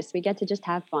a bonus. We get to just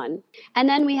have fun. And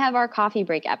then we have our coffee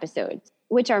break episodes,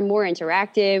 which are more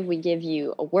interactive. We give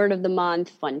you a word of the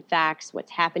month, fun facts,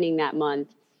 what's happening that month.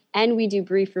 And we do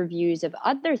brief reviews of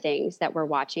other things that we're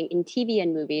watching in TV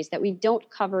and movies that we don't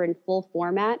cover in full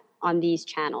format on these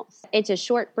channels. It's a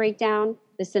short breakdown,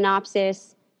 the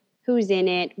synopsis, who's in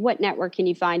it, what network can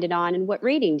you find it on, and what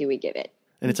rating do we give it.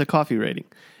 And it's a coffee rating.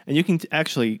 And you can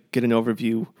actually get an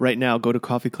overview right now. Go to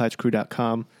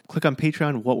coffeeclatchcrew.com, click on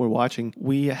Patreon, what we're watching.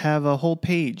 We have a whole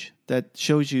page that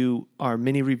shows you our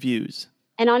mini reviews.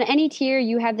 And on any tier,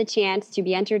 you have the chance to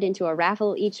be entered into a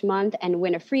raffle each month and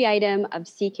win a free item of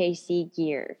CKC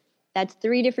gear. That's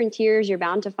 3 different tiers. You're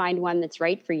bound to find one that's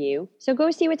right for you. So go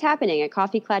see what's happening at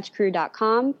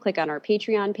coffeeclatchcrew.com, click on our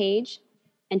Patreon page,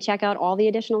 and check out all the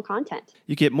additional content.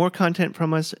 You get more content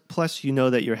from us, plus you know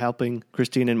that you're helping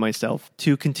Christine and myself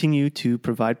to continue to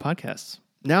provide podcasts.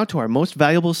 Now to our most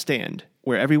valuable stand,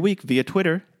 where every week via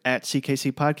Twitter, at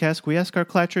CKC Podcast, we ask our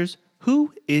Clatchers,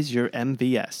 who is your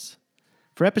MVS?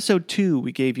 For episode 2,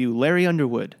 we gave you Larry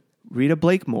Underwood, Rita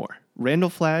Blakemore, Randall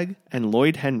Flagg, and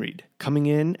Lloyd Henreid. Coming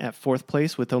in at 4th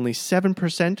place with only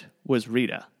 7% was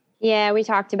Rita. Yeah, we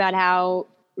talked about how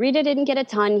Rita didn't get a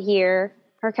ton here.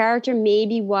 Her character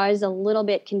maybe was a little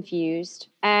bit confused,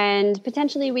 and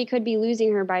potentially we could be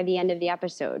losing her by the end of the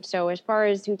episode. So as far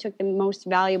as who took the most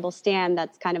valuable stand,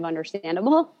 that's kind of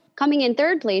understandable. Coming in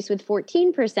 3rd place with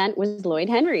 14% was Lloyd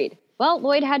Henreid. Well,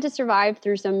 Lloyd had to survive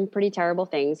through some pretty terrible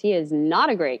things. He is not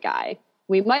a great guy.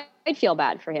 We might feel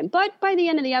bad for him, but by the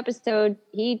end of the episode,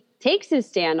 he takes his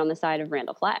stand on the side of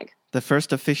Randall Flagg. the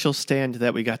first official stand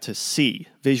that we got to see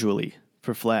visually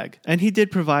for Flag. And he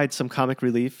did provide some comic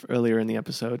relief earlier in the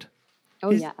episode.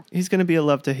 He's going to be a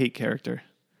love-to-hate character.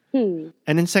 And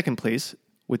in second place,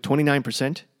 with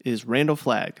 29%, is Randall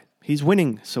Flagg. He's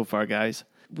winning so far, guys.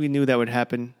 We knew that would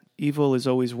happen. Evil is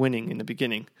always winning in the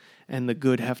beginning, and the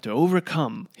good have to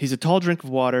overcome. He's a tall drink of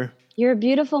water. You're a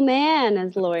beautiful man,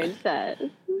 as Lloyd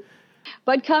said.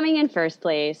 But coming in first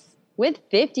place, with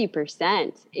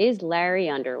 50%, is Larry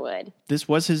Underwood. This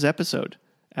was his episode.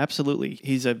 Absolutely.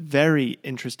 He's a very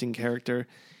interesting character.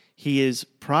 He is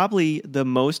probably the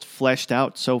most fleshed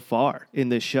out so far in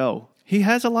this show. He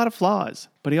has a lot of flaws,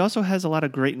 but he also has a lot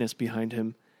of greatness behind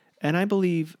him. And I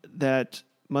believe that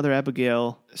Mother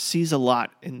Abigail sees a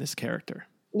lot in this character.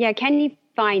 Yeah, can he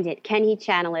find it? Can he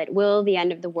channel it? Will the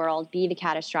end of the world be the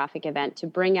catastrophic event to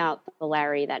bring out the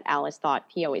Larry that Alice thought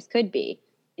he always could be?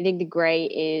 I think the gray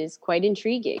is quite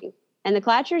intriguing. And the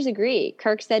Clatchers agree.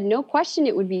 Kirk said no question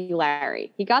it would be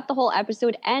Larry. He got the whole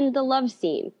episode and the love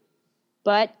scene.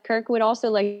 But Kirk would also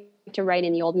like to write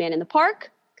in the old man in the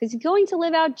park because he's going to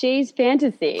live out Jay's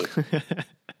fantasy.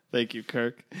 Thank you,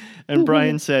 Kirk. And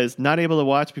Brian says, not able to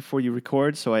watch before you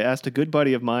record, so I asked a good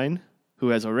buddy of mine who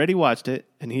has already watched it,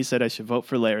 and he said I should vote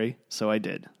for Larry, so I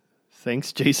did.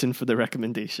 Thanks, Jason, for the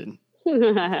recommendation.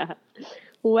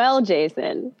 Well,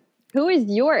 Jason, who is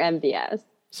your MVS?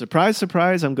 Surprise,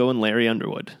 surprise, I'm going Larry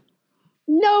Underwood.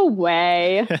 No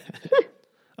way.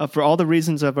 For all the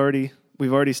reasons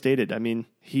we've already stated. I mean,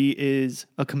 he is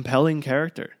a compelling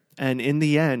character. And in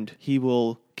the end, he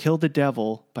will kill the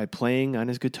devil by playing on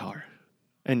his guitar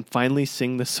and finally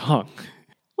sing the song.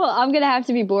 Well, I'm going to have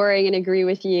to be boring and agree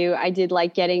with you. I did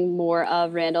like getting more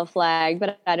of Randall Flagg,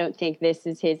 but I don't think this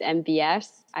is his MVS.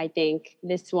 I think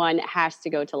this one has to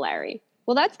go to Larry.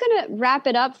 Well, that's going to wrap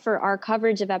it up for our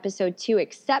coverage of episode 2,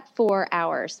 except for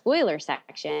our spoiler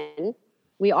section.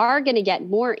 We are going to get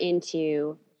more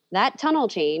into that tunnel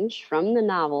change from the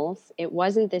novels. It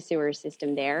wasn't the sewer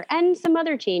system there, and some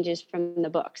other changes from the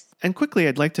books. And quickly,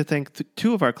 I'd like to thank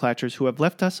two of our Clatchers who have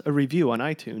left us a review on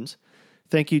iTunes.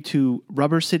 Thank you to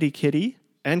Rubber City Kitty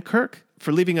and Kirk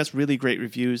for leaving us really great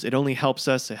reviews. It only helps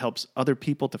us. It helps other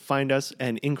people to find us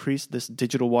and increase this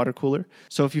digital water cooler.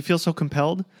 So if you feel so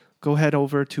compelled, go head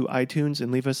over to iTunes and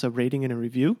leave us a rating and a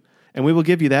review, and we will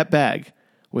give you that bag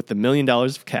with the $1 million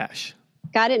of cash.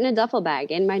 Got it in a duffel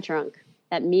bag in my trunk.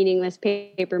 That meaningless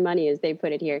paper money, as they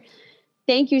put it here.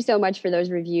 Thank you so much for those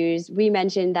reviews. We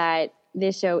mentioned that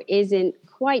this show isn't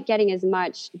quite getting as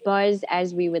much buzz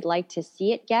as we would like to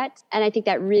see it get, and I think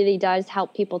that really does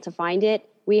help people to find it.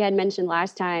 We had mentioned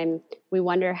last time, we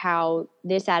wonder how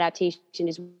this adaptation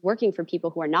is working for people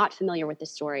who are not familiar with the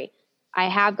story. I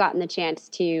have gotten the chance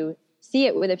to see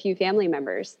it with a few family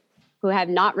members who have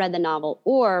not read the novel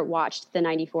or watched the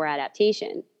 94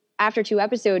 adaptation. After 2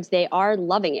 episodes, they are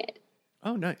loving it.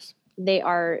 Oh, nice. They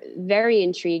are very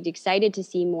intrigued, excited to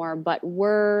see more, but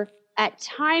were at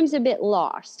times a bit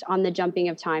lost on the jumping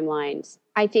of timelines.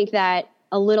 I think that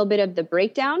a little bit of the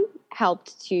breakdown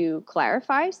helped to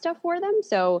clarify stuff for them.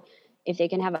 So if they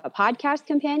can have a podcast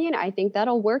companion, I think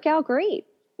that'll work out great.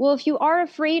 Well, if you are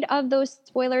afraid of those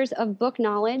spoilers of book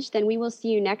knowledge, then we will see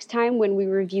you next time when we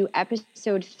review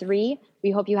episode 3.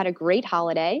 We hope you had a great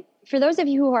holiday. For those of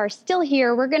you who are still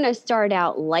here, we're going to start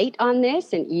out light on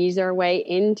this and ease our way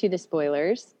into the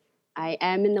spoilers. I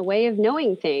am in the way of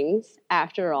knowing things,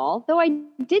 after all, though I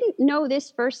didn't know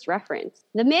this first reference.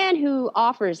 The man who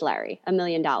offers Larry $1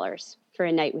 million for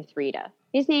a night with Rita.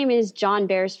 His name is John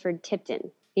Beresford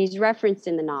Tipton. He's referenced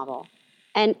in the novel.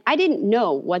 And I didn't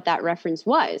know what that reference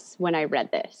was when I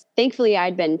read this. Thankfully,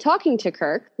 I'd been talking to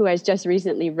Kirk, who has just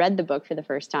recently read the book for the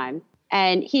first time,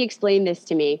 and he explained this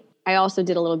to me. I also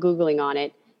did a little Googling on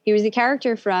it. He was a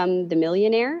character from The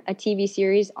Millionaire, a TV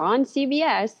series on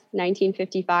CBS,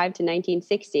 1955 to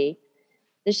 1960.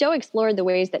 The show explored the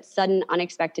ways that sudden,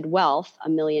 unexpected wealth,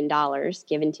 $1 million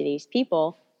given to these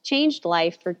people, changed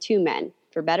life for 2 men,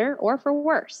 for better or for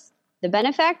worse. The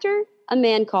benefactor, a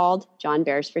man called John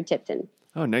Beresford Tipton.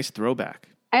 Oh, nice throwback.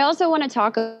 I also want to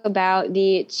talk about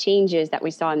the changes that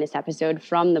we saw in this episode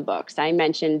from the books. I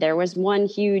mentioned there was one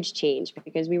huge change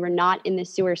because we were not in the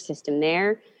sewer system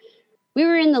there. We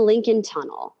were in the Lincoln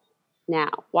Tunnel.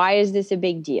 Now, why is this a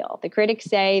big deal? The critics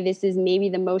say this is maybe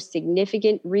the most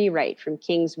significant rewrite from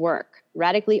King's work,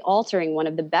 radically altering one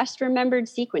of the best remembered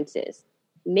sequences,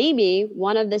 maybe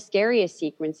one of the scariest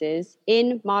sequences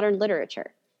in modern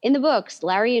literature. In the books,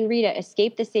 Larry and Rita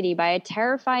escape the city by a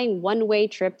terrifying one-way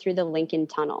trip through the Lincoln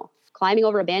Tunnel, climbing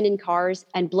over abandoned cars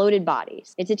and bloated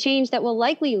bodies. It's a change that will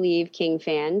likely leave King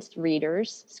fans,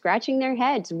 readers, scratching their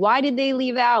heads. Why did they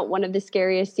leave out one of the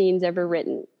scariest scenes ever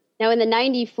written? Now, in the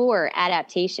 94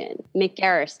 adaptation, Mick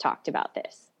Garris talked about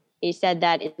this. He said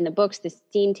that in the books, the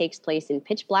scene takes place in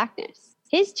pitch blackness.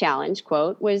 His challenge,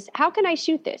 quote, was, how can I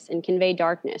shoot this and convey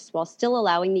darkness while still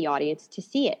allowing the audience to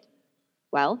see it?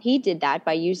 Well, he did that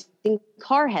by using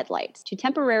car headlights to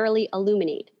temporarily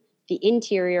illuminate the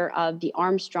interior of the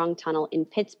Armstrong Tunnel in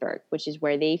Pittsburgh, which is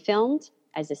where they filmed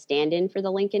as a stand-in for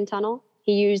the Lincoln Tunnel.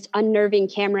 He used unnerving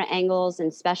camera angles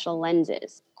and special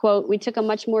lenses. Quote, we took a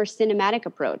much more cinematic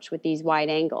approach with these wide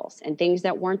angles and things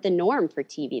that weren't the norm for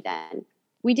TV then.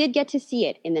 We did get to see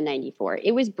it in the 94.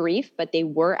 It was brief, but they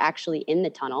were actually in the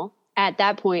tunnel. At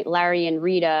that point, Larry and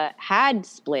Rita had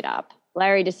split up.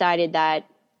 Larry decided that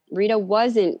Rita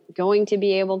wasn't going to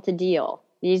be able to deal.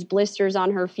 These blisters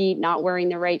on her feet, not wearing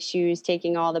the right shoes,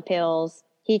 taking all the pills.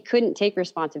 He couldn't take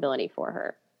responsibility for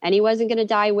her. And he wasn't going to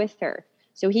die with her.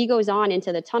 So he goes on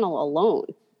into the tunnel alone.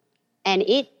 And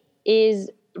it is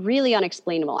really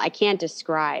unexplainable. I can't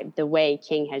describe the way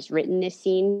King has written this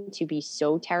scene to be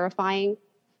so terrifying.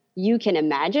 You can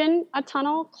imagine a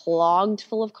tunnel clogged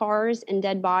full of cars and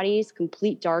dead bodies,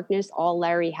 complete darkness. All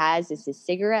Larry has is his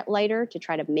cigarette lighter to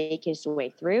try to make his way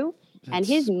through. And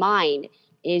his mind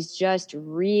is just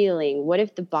reeling. What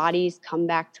if the bodies come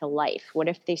back to life? What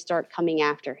if they start coming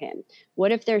after him?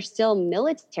 What if there's still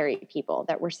military people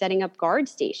that were setting up guard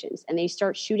stations and they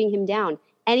start shooting him down?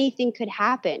 Anything could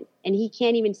happen, and he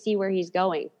can't even see where he's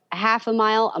going. A half a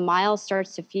mile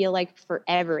starts to feel like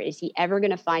forever. Is he ever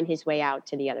going to find his way out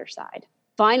to the other side?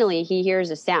 Finally, he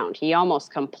hears a sound. He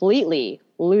almost completely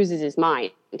loses his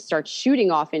mind and starts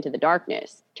shooting off into the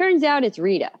darkness. Turns out it's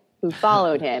Rita, who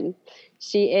followed him.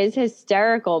 She is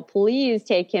hysterical. Please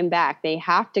take him back. They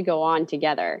have to go on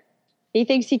together. He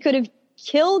thinks he could have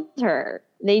killed her.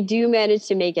 They do manage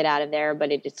to make it out of there,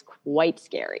 but it is quite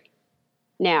scary.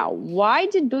 Now, why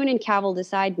did Boone and Cavill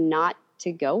decide not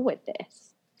to go with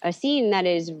this? A scene that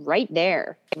is right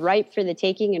there, ripe for the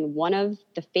taking, and one of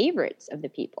the favorites of the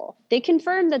people. They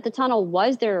confirmed that the tunnel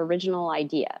was their original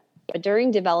idea, but during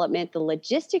development, the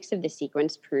logistics of the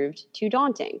sequence proved too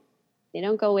daunting. They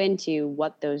don't go into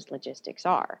what those logistics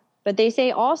are. But they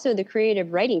say also the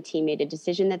creative writing team made a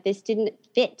decision that this didn't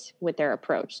fit with their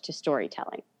approach to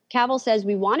storytelling. Cavill says,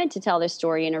 we wanted to tell this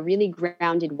story in a really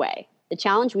grounded way. The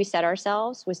challenge we set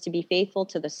ourselves was to be faithful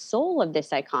to the soul of this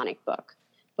iconic book,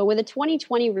 but with a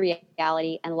 2020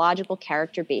 reality and logical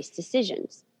character-based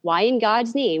decisions. Why in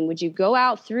God's name would you go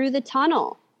out through the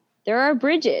tunnel? There are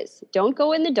bridges. Don't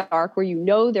go in the dark where you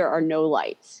know there are no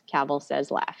lights, Cavill says,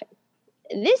 laughing.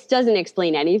 This doesn't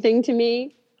explain anything to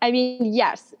me. I mean,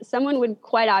 yes, someone would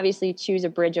quite obviously choose a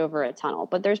bridge over a tunnel,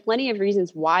 but there's plenty of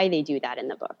reasons why they do that in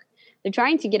the book. They're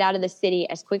trying to get out of the city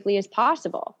as quickly as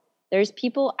possible. There's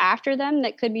people after them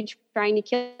that could be trying to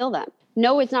kill them.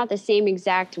 No, it's not the same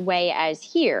exact way as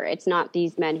here. It's not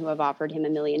these men who have offered him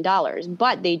 $1 million,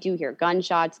 but they do hear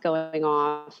gunshots going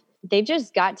off. They've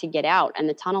just got to get out, and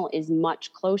the tunnel is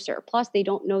much closer. Plus, they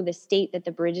don't know the state that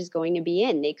the bridge is going to be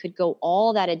in. They could go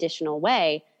all that additional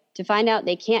way to find out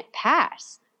they can't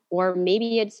pass, or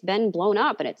maybe it's been blown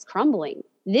up and it's crumbling.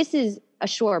 This is a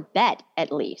sure bet,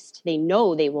 at least. They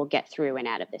know they will get through and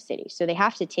out of the city, so they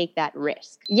have to take that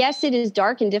risk. Yes, it is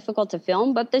dark and difficult to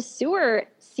film, but the sewer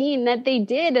scene that they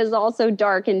did is also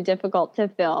dark and difficult to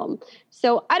film.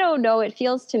 So I don't know. It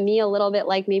feels to me a little bit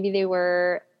like maybe they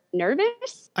were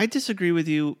nervous. I disagree with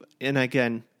you, and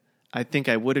again, I think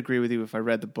I would agree with you if I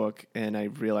read the book and I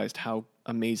realized how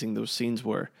amazing those scenes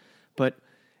were. But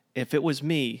if it was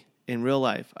me in real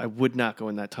life, I would not go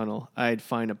in that tunnel. I'd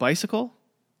find a bicycle.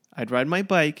 I'd ride my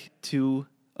bike to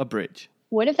a bridge.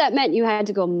 What if that meant you had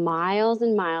to go miles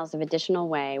and miles of additional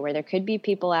way where there could be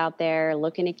people out there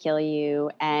looking to kill you,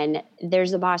 and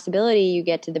there's a possibility you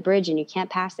get to the bridge and you can't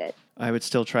pass it? I would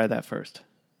still try that first.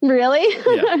 Really?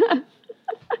 Yeah.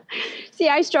 See,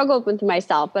 I struggled with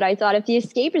myself, but I thought if the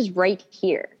escape is right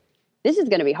here, this is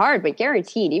going to be hard, but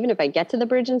guaranteed, even if I get to the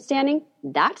bridge and standing,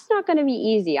 that's not going to be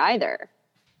easy either.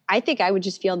 I think I would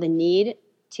just feel the need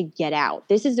to get out.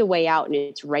 This is a way out, and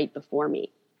it's right before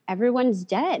me. Everyone's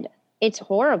dead. It's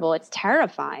horrible. It's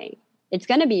terrifying. It's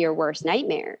going to be your worst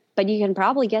nightmare, but you can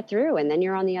probably get through, and then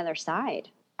you're on the other side.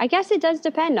 I guess it does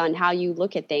depend on how you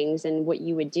look at things and what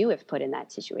you would do if put in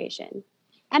that situation.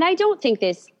 And I don't think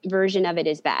this version of it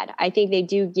is bad. I think they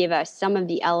do give us some of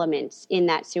the elements in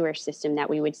that sewer system that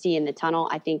we would see in the tunnel.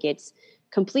 I think it's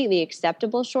completely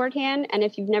acceptable shorthand. And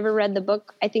if you've never read the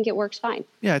book, I think it works fine.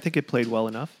 Yeah, I think it played well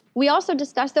enough. We also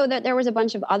discussed, though, that there was a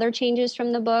bunch of other changes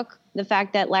from the book. The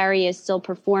fact that Larry is still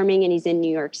performing and he's in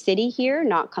New York City here,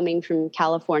 not coming from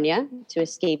California to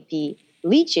escape the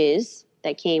leeches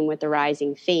that came with the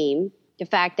rising fame. The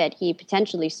fact that he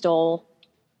potentially stole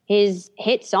his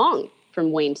hit song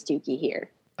from Wayne Stuckey here.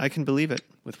 I can believe it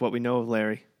with what we know of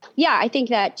Larry. Yeah, I think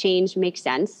that change makes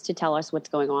sense to tell us what's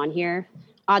going on here.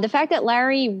 The fact that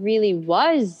Larry really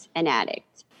was an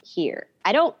addict here.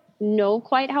 I don't know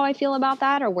quite how I feel about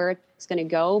that or where it's going to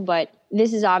go, but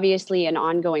this is obviously an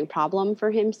ongoing problem for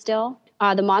him still.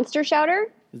 The monster shouter.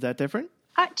 Is that different?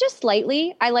 Just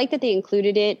slightly. I like that they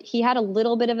included it. He had a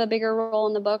little bit of a bigger role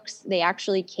in the books. They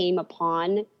actually came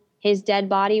upon his dead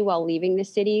body while leaving the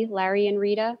city, Larry and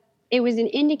Rita. It was an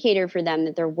indicator for them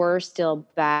that there were still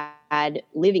bad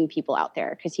living people out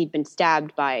there because he'd been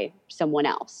stabbed by someone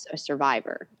else, a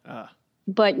survivor.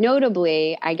 But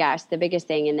notably, I guess, the biggest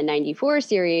thing in the 94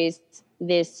 series,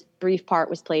 this brief part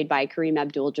was played by Kareem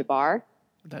Abdul-Jabbar.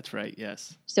 That's right,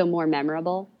 yes. So more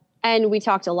memorable. And we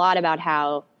talked a lot about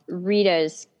how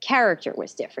Rita's character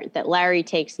was different, that Larry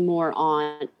takes more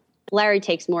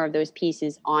of those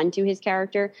pieces onto his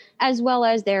character, as well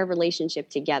as their relationship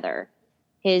together,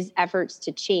 his efforts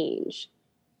to change,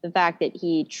 the fact that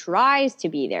he tries to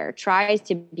be there, tries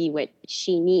to be what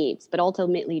she needs, but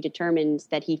ultimately determines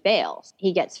that he fails.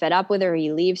 He gets fed up with her.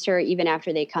 He leaves her. Even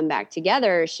after they come back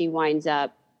together, she winds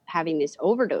up having this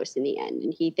overdose in the end.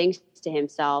 And he thinks to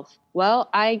himself, well,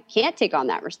 I can't take on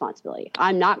that responsibility.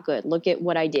 I'm not good. Look at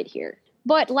what I did here.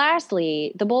 But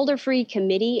lastly, the Boulder Free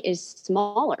Committee is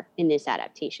smaller in this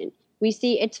adaptation. We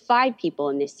see it's 5 people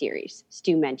in this series,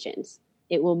 Stu mentions.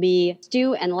 It will be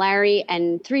Stu and Larry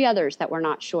and 3 others that we're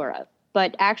not sure of.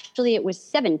 But actually, it was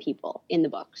 7 people in the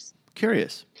books.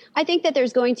 Curious. I think that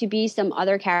there's going to be some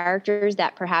other characters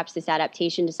that perhaps this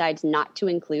adaptation decides not to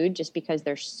include just because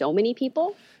there's so many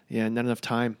people. Yeah, not enough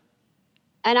time.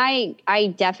 And I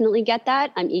definitely get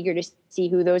that. I'm eager to see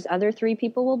who those other 3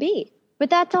 people will be. But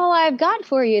that's all I've got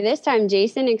for you this time,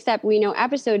 Jason, except we know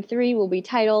episode 3 will be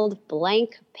titled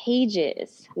Blank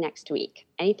Pages next week.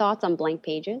 Any thoughts on Blank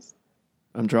Pages?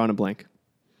 I'm drawing a blank.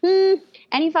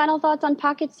 Any final thoughts on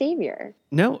Pocket Savior?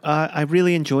 No, I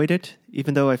really enjoyed it,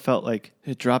 even though I felt like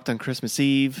it dropped on Christmas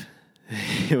Eve.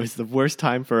 It was the worst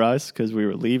time for us because we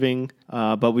were leaving,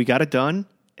 but we got it done,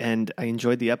 and I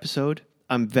enjoyed the episode.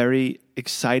 I'm very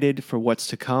excited for what's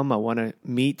to come. I want to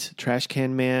meet Trash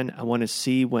Can Man. I want to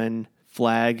see when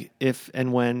Flag, if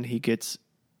and when we get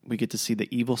to see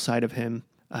the evil side of him.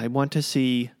 I want to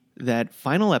see that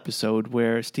final episode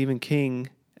where Stephen King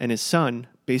and his son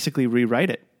basically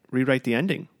rewrite the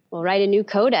ending. We'll write a new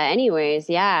coda anyways,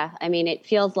 yeah. I mean, it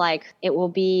feels like it will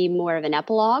be more of an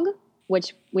epilogue,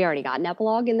 which we already got an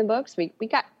epilogue in the books. We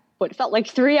got what felt like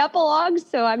 3 epilogues,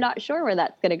 so I'm not sure where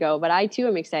that's going to go, but I too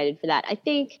am excited for that. I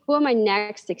think, who am I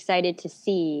next excited to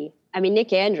see? I mean,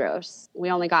 Nick Andros, we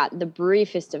only got the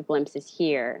briefest of glimpses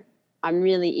here. I'm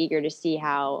really eager to see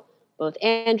how both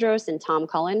Andros and Tom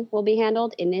Cullen will be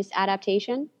handled in this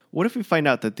adaptation. What if we find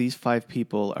out that these 5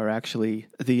 people are actually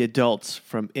the adults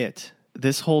from It?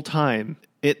 This whole time,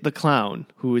 It the clown,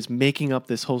 who is making up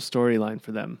this whole storyline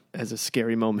for them as a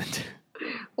scary moment.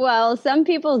 Well, some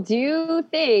people do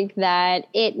think that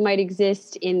It might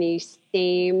exist in the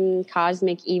same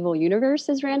cosmic evil universe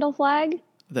as Randall Flagg.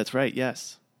 That's right,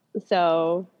 yes.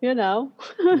 So, you know.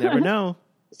 Never know.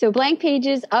 So Blank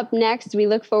Pages up next. We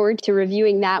look forward to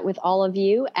reviewing that with all of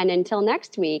you. And until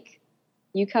next week,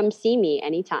 you come see me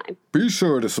anytime. Be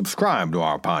sure to subscribe to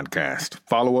our podcast.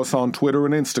 Follow us on Twitter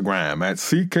and Instagram at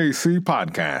CKC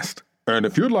Podcast. And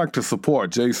if you'd like to support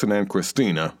Jason and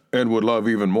Christina and would love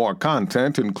even more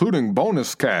content, including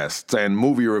bonus casts and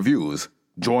movie reviews,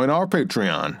 join our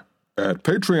Patreon at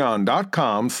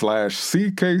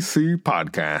patreon.com/CKC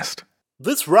Podcast.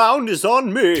 This round is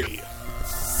on me. Please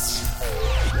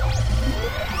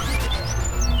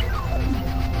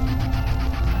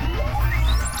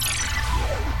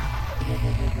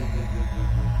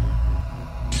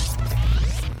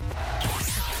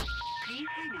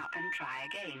hang up and try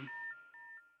again.